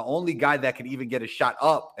game, and the only guy that can even get a shot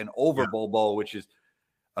up and over Bol, which is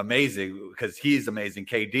amazing because he's amazing,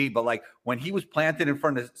 KD. But when he was planted in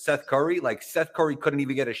front of Seth Curry, Seth Curry couldn't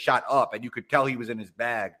even get a shot up, and you could tell he was in his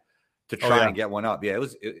bag to try and get one up. Yeah,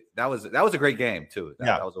 that was a great game too.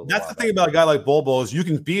 That's the thing about a guy like Bol is you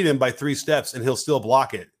can beat him by 3 steps and he'll still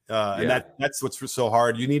block it. And that's what's so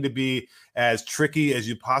hard. You need to be as tricky as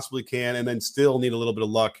you possibly can, and then still need a little bit of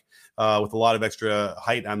luck with a lot of extra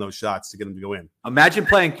height on those shots to get them to go in. Imagine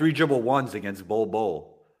playing 3 dribble ones against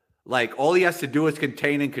Bol. All he has to do is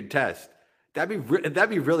contain and contest. That'd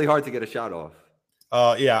be really hard to get a shot off.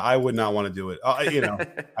 I would not want to do it. I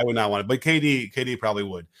would not want it. But KD probably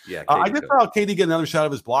would. Yeah, I just saw KD get another shot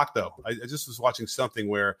of his block though. I just was watching something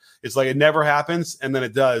where it's it never happens, and then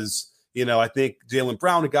it does. I think Jaylen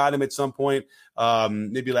Brown got him at some point.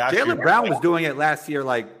 Maybe last year. Jaylen Brown was doing it last year,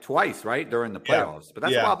 twice, right, during the playoffs. But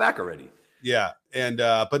that's a while back already. Yeah, and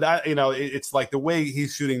it's like the way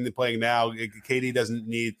he's shooting and playing now. KD doesn't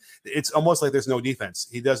need. It's almost like there's no defense.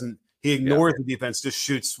 He doesn't He ignores the defense, just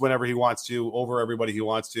shoots whenever he wants to, over everybody he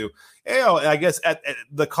wants to. And I guess at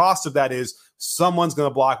the cost of that is someone's going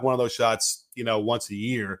to block one of those shots, once a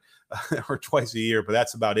year or twice a year, but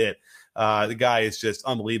that's about it. The guy is just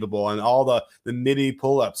unbelievable. And all the nitty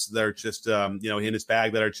pull-ups that are just, in his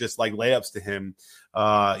bag that are just like layups to him.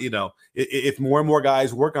 If more and more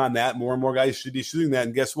guys work on that, more and more guys should be shooting that.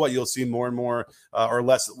 And guess what? You'll see more and more or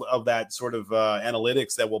less of that sort of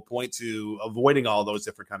analytics that will point to avoiding all those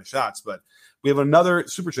different kind of shots. But we have another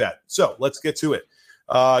super chat. So let's get to it.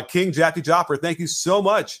 King Jackie Jopper, thank you so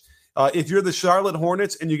much. If you're the Charlotte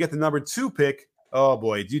Hornets and you get the number 2 pick, oh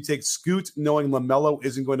boy, do you take Scoot knowing LaMelo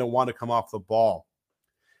isn't going to want to come off the ball?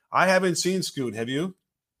 I haven't seen Scoot. Have you?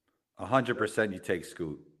 100% you take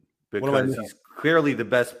Scoot because he's clearly the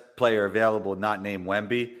best player available, not named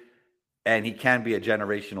Wemby, and he can be a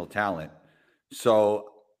generational talent. So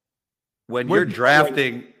when you're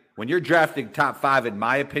drafting top 5, in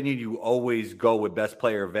my opinion, you always go with best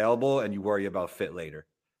player available and you worry about fit later.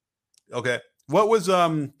 Okay. What was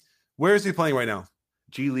where is he playing right now?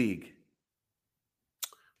 G League.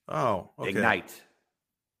 Oh, okay. Ignite.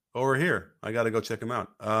 Over here. I got to go check him out.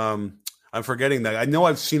 I'm forgetting that. I know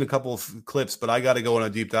I've seen a couple of clips, but I got to go on a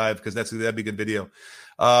deep dive because that'd be a good video.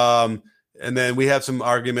 And then we have some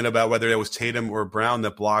argument about whether it was Tatum or Brown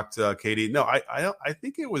that blocked KD. No, I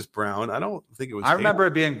think it was Brown. I don't think it was. I remember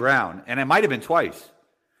it being Brown, and it might have been twice.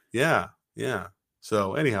 Yeah.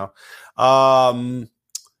 So anyhow,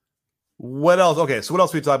 what else? Okay, so what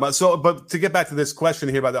else are we talking about? So, but to get back to this question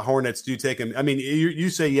here about the Hornets, do you take him? I mean,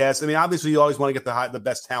 you say yes. I mean, obviously, you always want to get the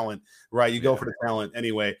best talent, right? You go for the talent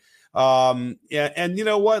anyway. And you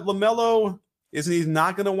know what, LaMelo, isn't he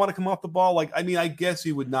not going to want to come off the ball? Like, I mean, I guess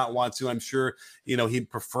he would not want to. I'm sure, he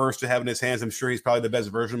prefers to have it in his hands. I'm sure he's probably the best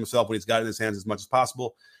version of himself when he's got it in his hands as much as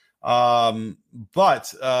possible.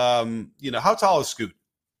 But how tall is Scoot?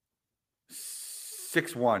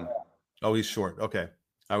 6'1". Oh, he's short. Okay.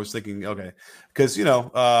 I was thinking, okay, because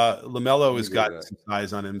LaMelo has got some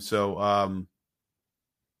size on him, so I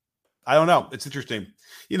don't know. It's interesting.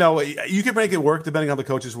 You can make it work depending on how the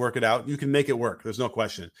coaches work it out. You can make it work. There's no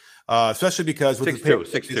question, especially because with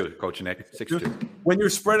 6'2", Coach Nick, 6'2". When you're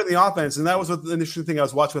spreading the offense, and that was the interesting thing I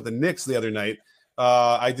was watching with the Knicks the other night.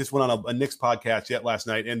 I just went on a Knicks podcast last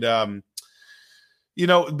night, and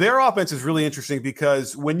their offense is really interesting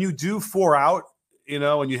because when you do 4 out.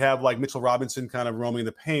 And you have like Mitchell Robinson kind of roaming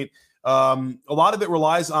the paint. A lot of it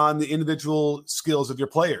relies on the individual skills of your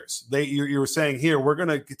players. You were saying here, we're going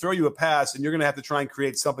to throw you a pass and you're going to have to try and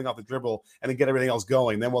create something off the dribble and then get everything else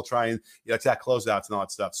going. Then we'll try and attack closeouts and all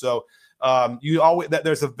that stuff. So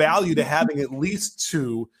there's a value to having at least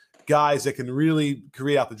 2 guys that can really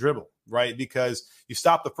create out the dribble, right? Because you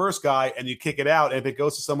stop the first guy and you kick it out, and if it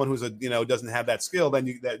goes to someone who's doesn't have that skill, then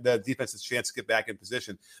the defense has a chance to get back in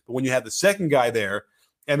position. But when you have the second guy there,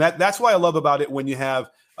 and that's why I love about it when you have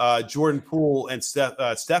Jordan Poole and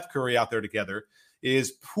Steph Curry out there together,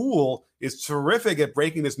 is Poole is terrific at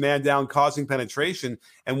breaking this man down, causing penetration.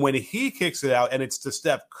 And when he kicks it out and it's to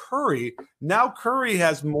Steph Curry, now Curry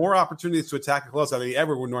has more opportunities to attack a closeout than he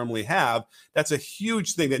ever would normally have. That's a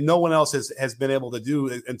huge thing that no one else has been able to do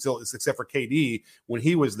except for KD when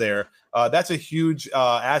he was there. That's a huge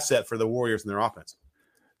asset for the Warriors and their offense.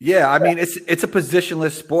 Yeah, I mean, it's a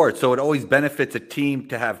positionless sport, so it always benefits a team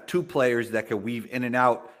to have 2 players that can weave in and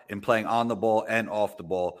out in playing on the ball and off the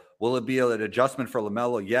ball. Will it be an adjustment for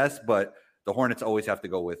LaMelo? Yes, but the Hornets always have to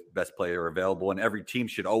go with best player available, and every team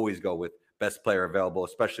should always go with best player available,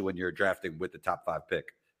 especially when you're drafting with the top 5 pick.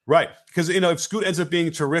 Right, because if Scoot ends up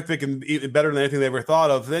being terrific and even better than anything they ever thought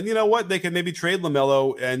of, then you know what, they can maybe trade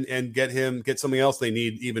LaMelo and get something else they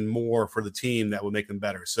need even more for the team that will make them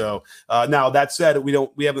better. So now that said,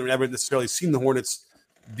 we haven't ever necessarily seen the Hornets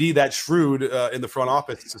be that shrewd in the front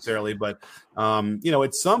office necessarily, but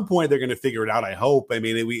at some point they're going to figure it out. I hope. I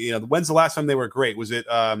mean, when's the last time they were great? Was it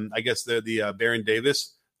I guess the Baron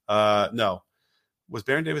Davis? No, was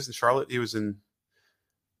Baron Davis in Charlotte? He was in.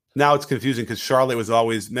 Now it's confusing because Charlotte was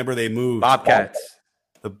always, remember they moved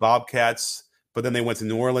the Bobcats, but then they went to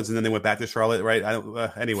New Orleans and then they went back to Charlotte, right?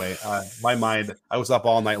 Anyway, my mind, I was up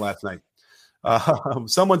all night last night.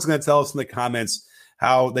 Someone's going to tell us in the comments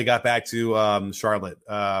how they got back to Charlotte.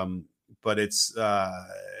 But it's,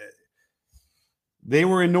 they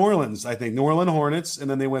were in New Orleans, I think, New Orleans Hornets,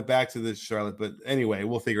 and then they went back to the Charlotte. But anyway,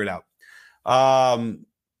 we'll figure it out.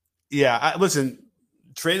 Listen,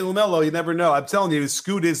 trading LaMelo, you never know. I'm telling you,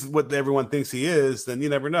 Scoot is what everyone thinks he is. Then you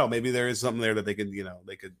never know. Maybe there is something there that they could make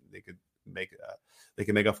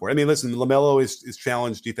up for it. I mean, listen, LaMelo is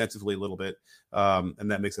challenged defensively a little bit,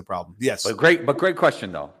 and that makes a problem. Yes, but great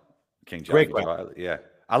question though, King John. Great question. Yeah,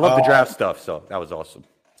 I love the draft stuff. So that was awesome.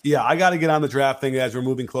 Yeah, I got to get on the draft thing as we're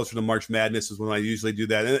moving closer to March Madness is when I usually do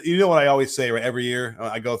that. And you know what I always say, right? Every year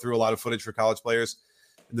I go through a lot of footage for college players.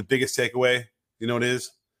 And the biggest takeaway, you know what it is?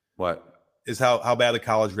 What? Is how bad the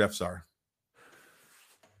college refs are.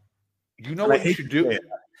 You know what you should do?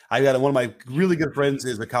 I got one of my really good friends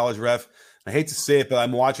is a college ref. I hate to say it, but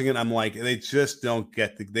I'm watching it. And I'm like, they just don't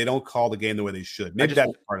they don't call the game the way they should. Maybe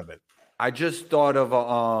that's part of it. I just thought of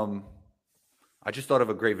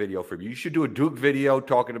a great video for you. You should do a Duke video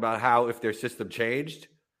talking about how if their system changed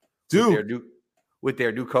with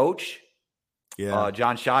their new coach,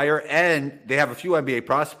 John Shire, and they have a few NBA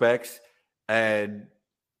prospects, and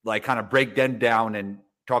like kind of break them down and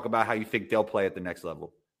talk about how you think they'll play at the next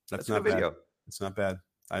level. That's not bad. Video. It's not bad.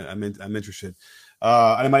 I'm interested.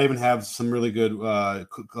 I might even have some really good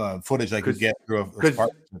footage I could get through a partnership.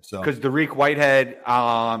 Because Dariq Whitehead,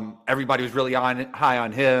 everybody was really high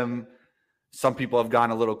on him. Some people have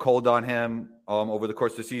gone a little cold on him over the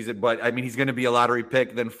course of the season, but I mean, he's going to be a lottery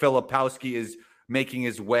pick. Then Filipowski is making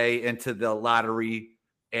his way into the lottery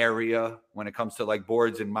area when it comes to like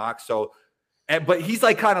boards and mocks. So, but he's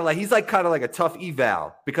kind of like a tough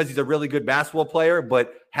eval because he's a really good basketball player.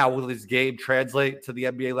 But how will his game translate to the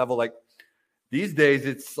NBA level? Like these days,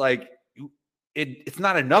 it's like it's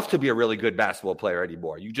not enough to be a really good basketball player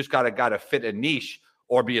anymore. You just gotta fit a niche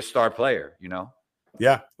or be a star player. You know.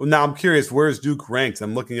 Yeah. Well, now I'm curious, where's Duke ranked?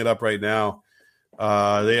 I'm looking it up right now.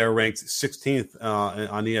 They are ranked 16th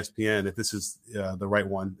on ESPN, if this is the right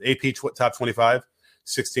one. AP top 25,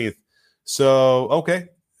 16th. So, okay.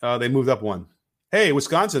 They moved up one. Hey,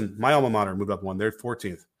 Wisconsin, my alma mater, moved up one. They're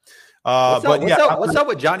 14th. What's up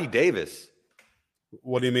with Johnny Davis?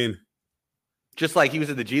 What do you mean? Just like he was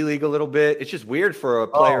in the G League a little bit. It's just weird for a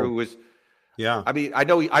player who was – yeah. I mean, I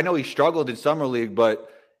know he struggled in Summer League, but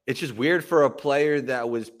 – it's just weird for a player that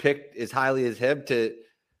was picked as highly as him to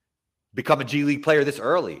become a G League player this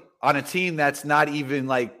early on a team that's not even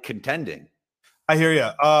like contending. I hear you.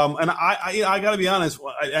 And I got to be honest.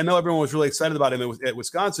 I know everyone was really excited about him at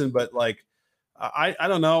Wisconsin, but like, I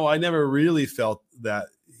don't know. I never really felt that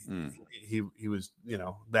he was,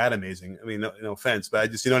 that amazing. I mean, no offense, but I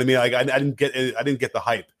just, you know what I mean? Like, I didn't get the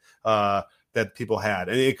hype that people had,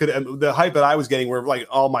 and the hype that I was getting were like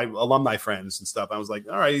all my alumni friends and stuff. I was like,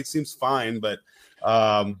 all right, it seems fine, but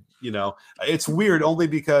it's weird only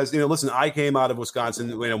because listen, I came out of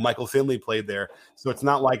Wisconsin. Michael Finley played there, so it's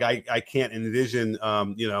not like I can't envision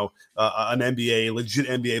an legit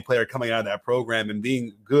NBA player coming out of that program and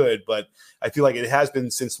being good. But I feel like it has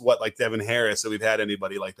been since like Devin Harris that we've had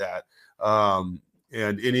anybody like that.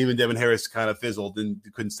 And even Devin Harris kind of fizzled and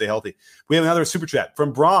couldn't stay healthy. We have another super chat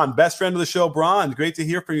from Braun, best friend of the show. Braun, great to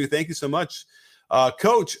hear from you. Thank you so much.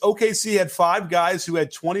 Coach, OKC had 5 guys who had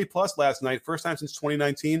 20-plus last night, first time since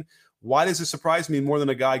 2019. Why does this surprise me more than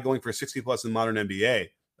a guy going for 60-plus in modern NBA?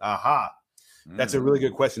 Aha. That's a really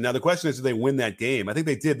good question. Now, the question is, did they win that game? I think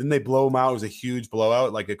they did. Didn't they blow them out? It was a huge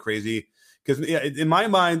blowout, like a crazy – because in my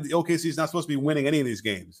mind, the OKC is not supposed to be winning any of these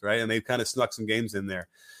games, right? And they kind of snuck some games in there.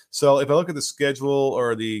 So if I look at the schedule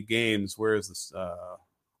or the games, where is this? How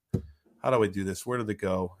do I do this? Where did it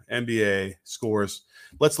go? NBA scores.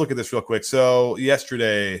 Let's look at this real quick. So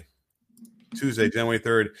yesterday, Tuesday, January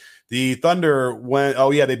 3rd, the Thunder went. Oh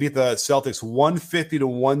yeah, they beat the Celtics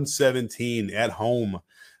 150-117 at home.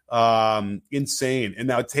 Insane. And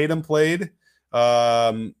now Tatum played.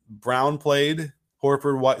 Brown played.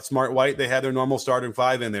 Horford, Smart, White. They had their normal starting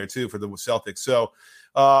 5 in there too for the Celtics. So.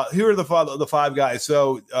 Here are the 5 guys.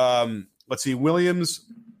 So let's see: Williams,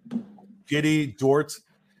 Giddey, Dort,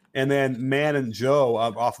 and then Mann and Joe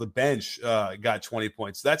off the bench got 20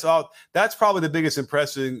 points. That's all. That's probably the biggest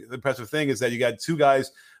impressive thing is that you got 2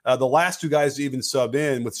 guys. The last 2 guys to even sub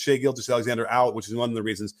in with Shai Gilgeous-Alexander out, which is one of the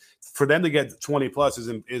reasons for them to get 20 plus is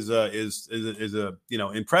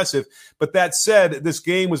impressive. But that said, this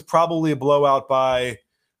game was probably a blowout by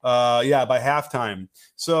halftime.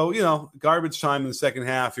 So, garbage time in the second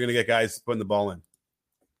half, you're going to get guys putting the ball in.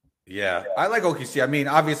 Yeah, I like OKC. I mean,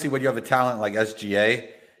 obviously, when you have a talent like SGA,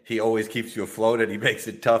 he always keeps you afloat and he makes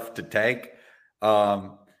it tough to tank.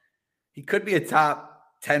 He could be a top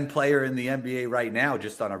 10 player in the NBA right now,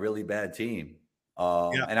 just on a really bad team.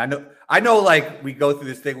 And I know, like we go through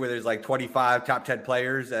this thing where there's like 25 top 10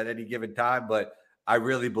 players at any given time, but I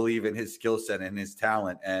really believe in his skill set and his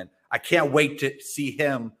talent. And I can't wait to see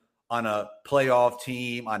him on a playoff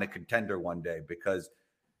team, on a contender one day, because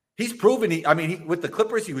he's proven with the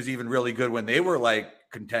Clippers, he was even really good when they were like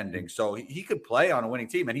contending. So he could play on a winning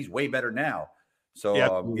team, and he's way better now. So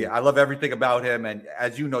I love everything about him. And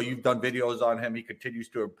as you know, you've done videos on him. He continues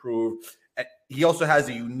to improve. He also has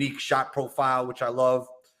a unique shot profile, which I love.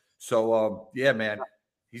 So man,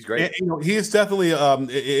 He's great. And, he is definitely,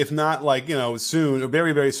 if not like soon, or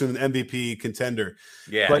very very soon, an MVP contender.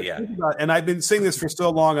 Yeah, but, yeah. And I've been saying this for so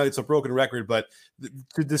long; it's a broken record. But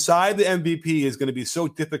to decide the MVP is going to be so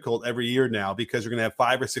difficult every year now because you're going to have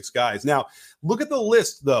 5 or 6 guys. Now, look at the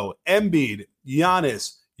list though: Embiid,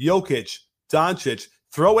 Giannis, Jokic, Doncic.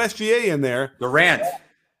 Throw SGA in there. Durant.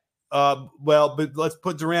 Well, but let's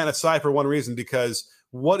put Durant aside for one reason, because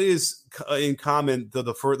what is in common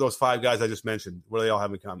for those 5 guys I just mentioned? What do they all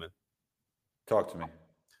have in common? Talk to me.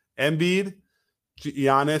 Embiid,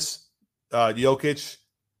 Giannis, Jokic.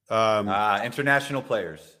 International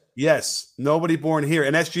players. Yes, nobody born here.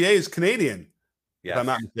 And SGA is Canadian, yes. if I'm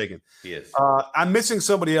not mistaken. He is. I'm missing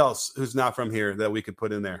somebody else who's not from here that we could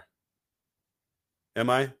put in there. Am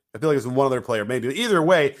I? I feel like it's one other player. Maybe. Either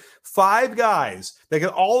way, 5 guys that can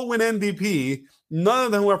all win MVP. None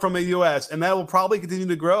of them are from the U.S., and that will probably continue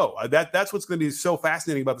to grow. That's what's going to be so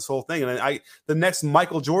fascinating about this whole thing. And the next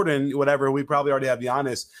Michael Jordan, whatever, we probably already have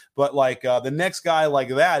Giannis, but like the next guy like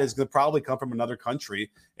that is going to probably come from another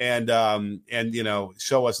country and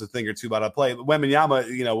show us a thing or two about how to play.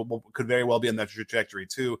 Wembanyama, could very well be in that trajectory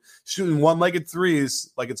too, shooting one-legged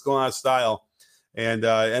threes like it's going out of style. And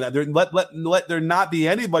let there not be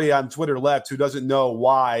anybody on Twitter left who doesn't know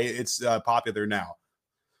why it's popular now.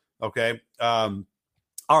 Okay. All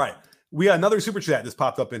right. We got another super chat that's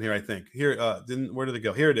popped up in here, I think. Here, where did it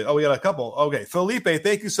go? Here it is. Oh, we got a couple. Okay. Felipe,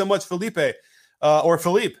 thank you so much, Felipe. Or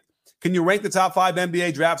Philippe. Can you rank the top 5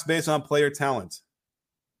 NBA drafts based on player talent?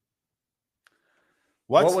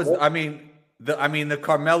 What was the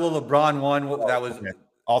Carmelo LeBron one? That was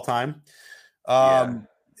all time.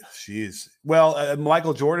 Jeez. Well,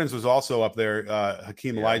 Michael Jordan's was also up there.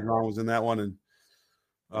 Hakeem Olajuwon was in that one, and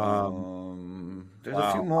there's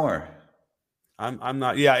a few more. I'm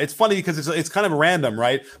not. Yeah, it's funny because it's kind of random,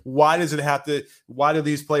 right? Why does it have to? Why do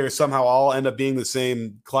these players somehow all end up being the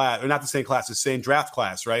same class, or not the same class, the same draft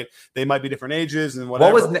class, right? They might be different ages and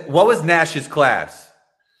whatever. What was Nash's class?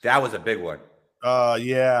 That was a big one.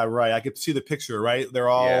 Yeah, right. I could see the picture, right? They're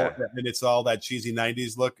all, and it's all that cheesy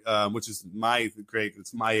 90s look, which is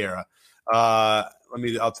it's my era.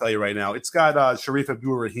 I'll tell you right now. It's got Sharif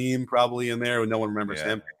Abdul-Rahim probably in there, and no one remembers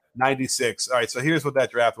him. 96. All right, so here's what that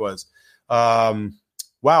draft was.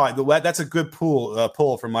 Wow, that's a good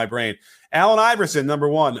pull from my brain. Allen Iverson, number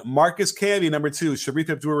 1. Marcus Camby, number 2. Sharif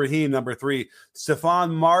Abdul-Rahim, number 3.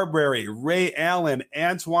 Stephon Marbury, Ray Allen,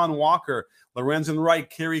 Antoine Walker, Lorenzen Wright,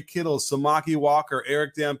 Kerry Kittle, Samaki Walker,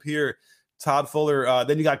 Eric Dampier, Todd Fuller.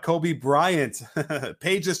 Then you got Kobe Bryant,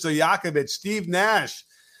 Peja Stojakovic, Steve Nash,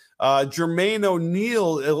 Jermaine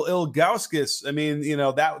O'Neal, Ilgauskas. I mean,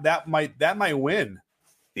 that might win.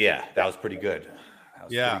 Yeah, that was pretty good.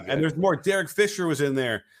 And there's more. Derek Fisher was in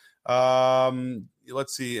there.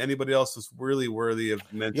 Let's see. Anybody else was really worthy of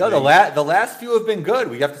mentioning? The last few have been good.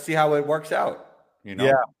 We have to see how it works out.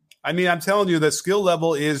 Yeah. I mean, I'm telling you, the skill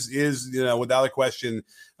level is without a question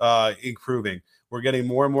improving. We're getting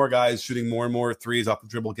more and more guys shooting more and more threes off the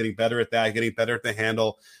dribble, getting better at that, getting better at the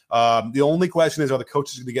handle. The only question is, are the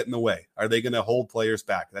coaches going to get in the way? Are they going to hold players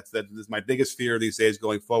back? That's my biggest fear these days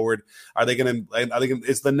going forward. Are they going to?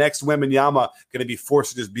 Is the next Wembanyama going to be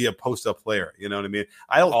forced to just be a post-up player? You know what I mean?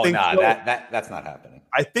 I don't think so. That's not happening.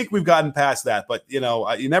 I think we've gotten past that, but you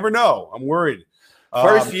never know. I'm worried.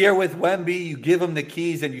 First year with Wemby, you give him the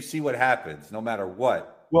keys and you see what happens, no matter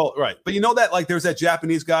what. Well, right. But that there's that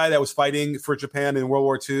Japanese guy that was fighting for Japan in World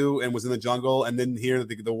War II and was in the jungle and didn't hear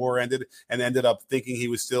that the war ended and ended up thinking he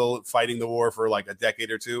was still fighting the war for like a decade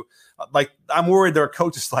or two. I'm worried there are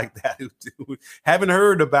coaches like that who haven't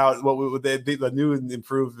heard about the new and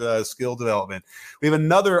improved skill development. We have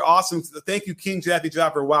another awesome – thank you, King Jaffe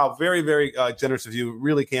Jopper. Wow, very, very generous of you.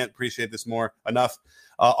 Really can't appreciate this more enough.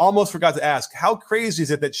 Almost forgot to ask, how crazy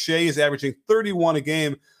is it that Shea is averaging 31 a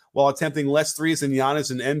game while attempting less threes than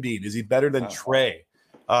Giannis and Embiid? Is he better than Trey?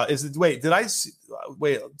 Did I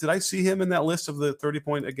see him in that list of the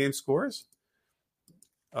 30-point a game scores?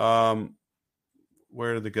 Where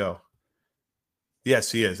did it go?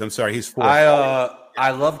 Yes, he is. I'm sorry, he's 4.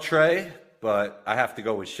 I love Trey, but I have to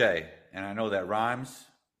go with Shea, and I know that rhymes,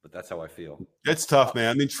 but that's how I feel. It's tough,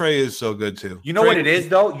 man. I mean, Trey is so good too. You know what it is,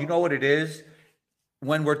 though. You know what it is.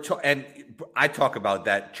 When and I talk about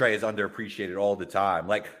that, Trey is underappreciated all the time.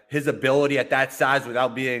 Like his ability at that size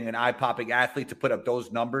without being an eye-popping athlete to put up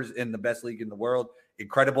those numbers in the best league in the world,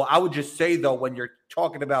 incredible. I would just say, though, when you're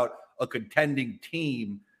talking about a contending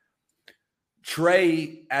team,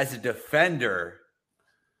 Trey as a defender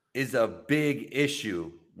is a big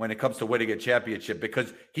issue when it comes to winning a championship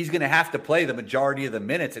because he's going to have to play the majority of the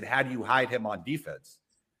minutes. And how do you hide him on defense?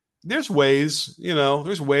 There's ways.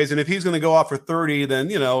 And if he's going to go off for 30,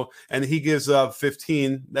 then, and he gives up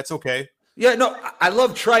 15, that's okay. Yeah, no, I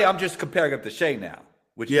love Trey. I'm just comparing him to Shea now,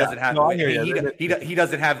 which he doesn't have. No, he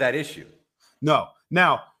doesn't have that issue. No.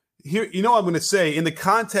 Now, here, I'm going to say, in the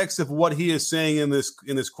context of what he is saying in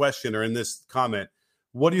this question or in this comment,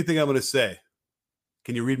 what do you think I'm going to say?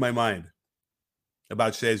 Can you read my mind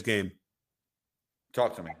about Shea's game?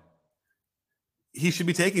 Talk to me. He should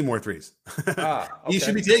be taking more threes. Okay. He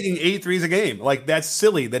should be taking 8 threes a game. Like, that's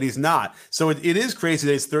silly that he's not. So it is crazy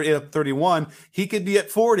that he's 31. He could be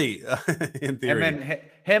at 40 in theory. And then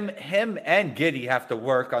him and Giddey have to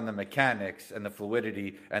work on the mechanics and the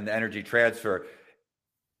fluidity and the energy transfer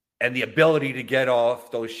and the ability to get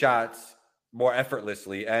off those shots more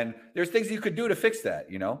effortlessly. And there's things you could do to fix that,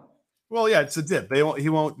 Well, yeah, it's a dip. He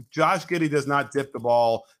won't. Josh Giddey does not dip the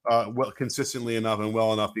ball consistently enough and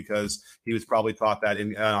well enough because he was probably taught that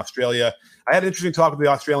in Australia. I had an interesting talk with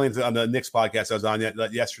the Australians on the Knicks podcast I was on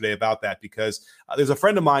yesterday about that because there's a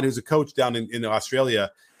friend of mine who's a coach down in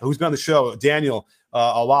Australia who's been on the show, Daniel,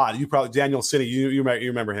 a lot. You probably Daniel Cini, you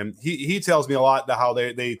remember him. He tells me a lot about how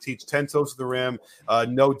they teach 10 toes to the rim,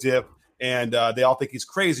 no dip. And they all think he's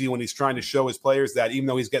crazy when he's trying to show his players that, even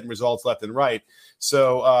though he's getting results left and right.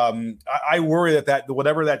 So I worry that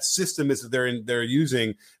whatever that system is that they're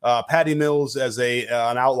using, Patty Mills as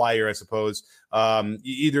an outlier, I suppose,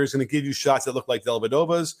 either is going to give you shots that look like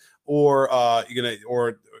Dellavedova's, or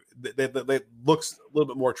they looks a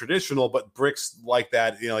little bit more traditional, but bricks like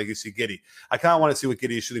that, like you see Giddey. I kind of want to see what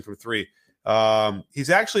Giddey is shooting from 3.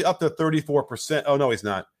 He's actually up to 34%. Oh no, he's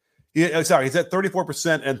not. He's at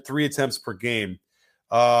 34% and 3 attempts per game.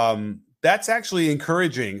 That's actually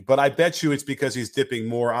encouraging, but I bet you it's because he's dipping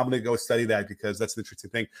more. I'm going to go study that because that's an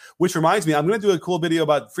interesting thing. Which reminds me, I'm going to do a cool video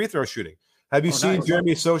about free throw shooting. Have you seen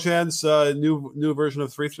Jeremy Sochan's new version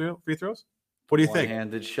of free throws? What do you think?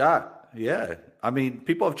 One-handed shot. Yeah. I mean,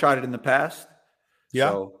 people have tried it in the past.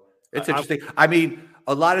 Yeah. So it's interesting. I mean,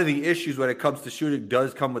 a lot of the issues when it comes to shooting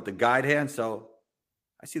does come with the guide hand. So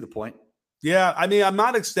I see the point. Yeah, I mean, I'm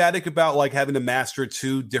not ecstatic about like having to master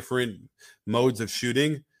 2 different modes of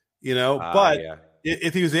shooting, but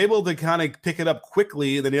if he was able to kind of pick it up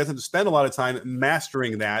quickly, then he doesn't have to spend a lot of time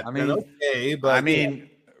mastering that. I mean, okay, but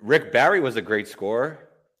Rick Barry was a great scorer.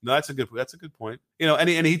 No, that's a good point.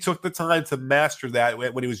 And he took the time to master that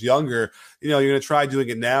when he was younger. You're going to try doing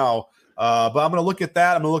it now. But I'm going to look at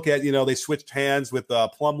that. I'm going to look at, they switched hands with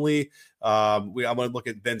Plumlee. I'm going to look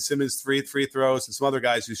at Ben Simmons' free throws and some other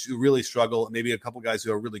guys who really struggle, maybe a couple guys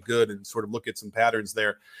who are really good, and sort of look at some patterns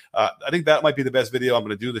there. I think that might be the best video I'm going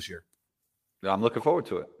to do this year. I'm looking forward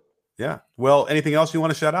to it. Yeah. Well, anything else you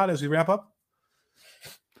want to shout out as we wrap up?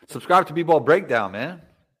 Subscribe to B-Ball Breakdown, man.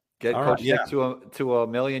 Get All Coach right, Nick to a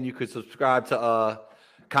million. You could subscribe to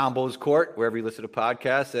Combos Court, wherever you listen to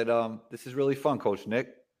podcasts. And this is really fun, Coach Nick.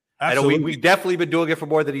 Absolutely. And we've definitely been doing it for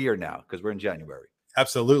more than a year now because we're in January.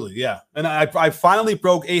 Absolutely, yeah. And I finally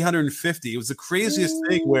broke 850. It was the craziest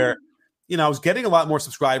thing where, I was getting a lot more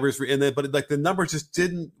subscribers, but like the number just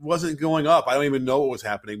wasn't going up. I don't even know what was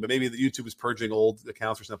happening, but maybe the YouTube was purging old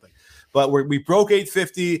accounts or something. But we broke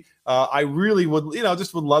 850. I really would,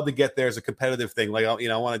 just would love to get there as a competitive thing. Like,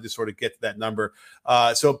 I want to just sort of get to that number.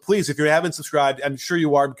 So please, if you haven't subscribed, I'm sure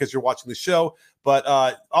you are because you're watching the show.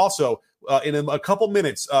 But also, in a couple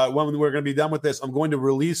minutes, when we're going to be done with this, I'm going to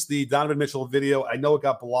release the Donovan Mitchell video. I know it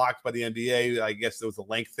got blocked by the NBA. I guess there was a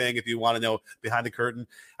length thing, if you want to know behind the curtain.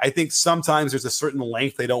 I think sometimes there's a certain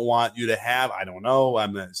length they don't want you to have. I don't know.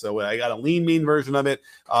 So I got a lean, mean version of it.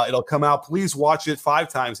 It'll come out. Please watch it 5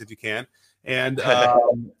 times if you can. And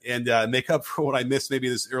make up for what I missed maybe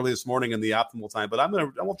this morning in the optimal time. But I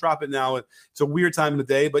will drop it now. It's a weird time of the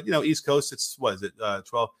day, but East Coast, it's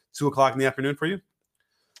 2 o'clock in the afternoon for you?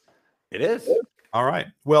 It is. All right.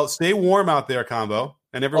 Well, stay warm out there, Combo,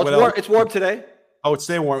 and everyone else. It's warm today. Oh,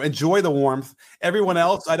 stay warm. Enjoy the warmth. Everyone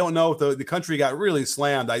else, I don't know if the country got really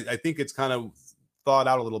slammed. I think it's kind of thawed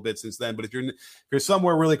out a little bit since then. But if you're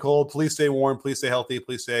somewhere really cold, please stay warm. Please stay healthy.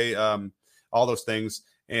 Please stay all those things.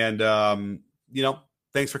 And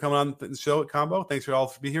thanks for coming on the show at Combo. Thanks for all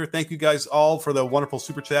for being here. Thank you guys all for the wonderful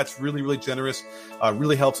super chats. Really, really generous.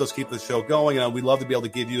 Really helps us keep the show going. And we'd love to be able to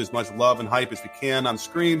give you as much love and hype as we can on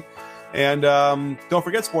screen. And don't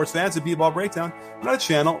forget, sports fans, at B-Ball Breakdown, we're not a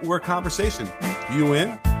channel, we're a conversation. You in?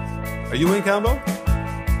 Are you in, Combo?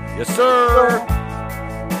 Yes, sir.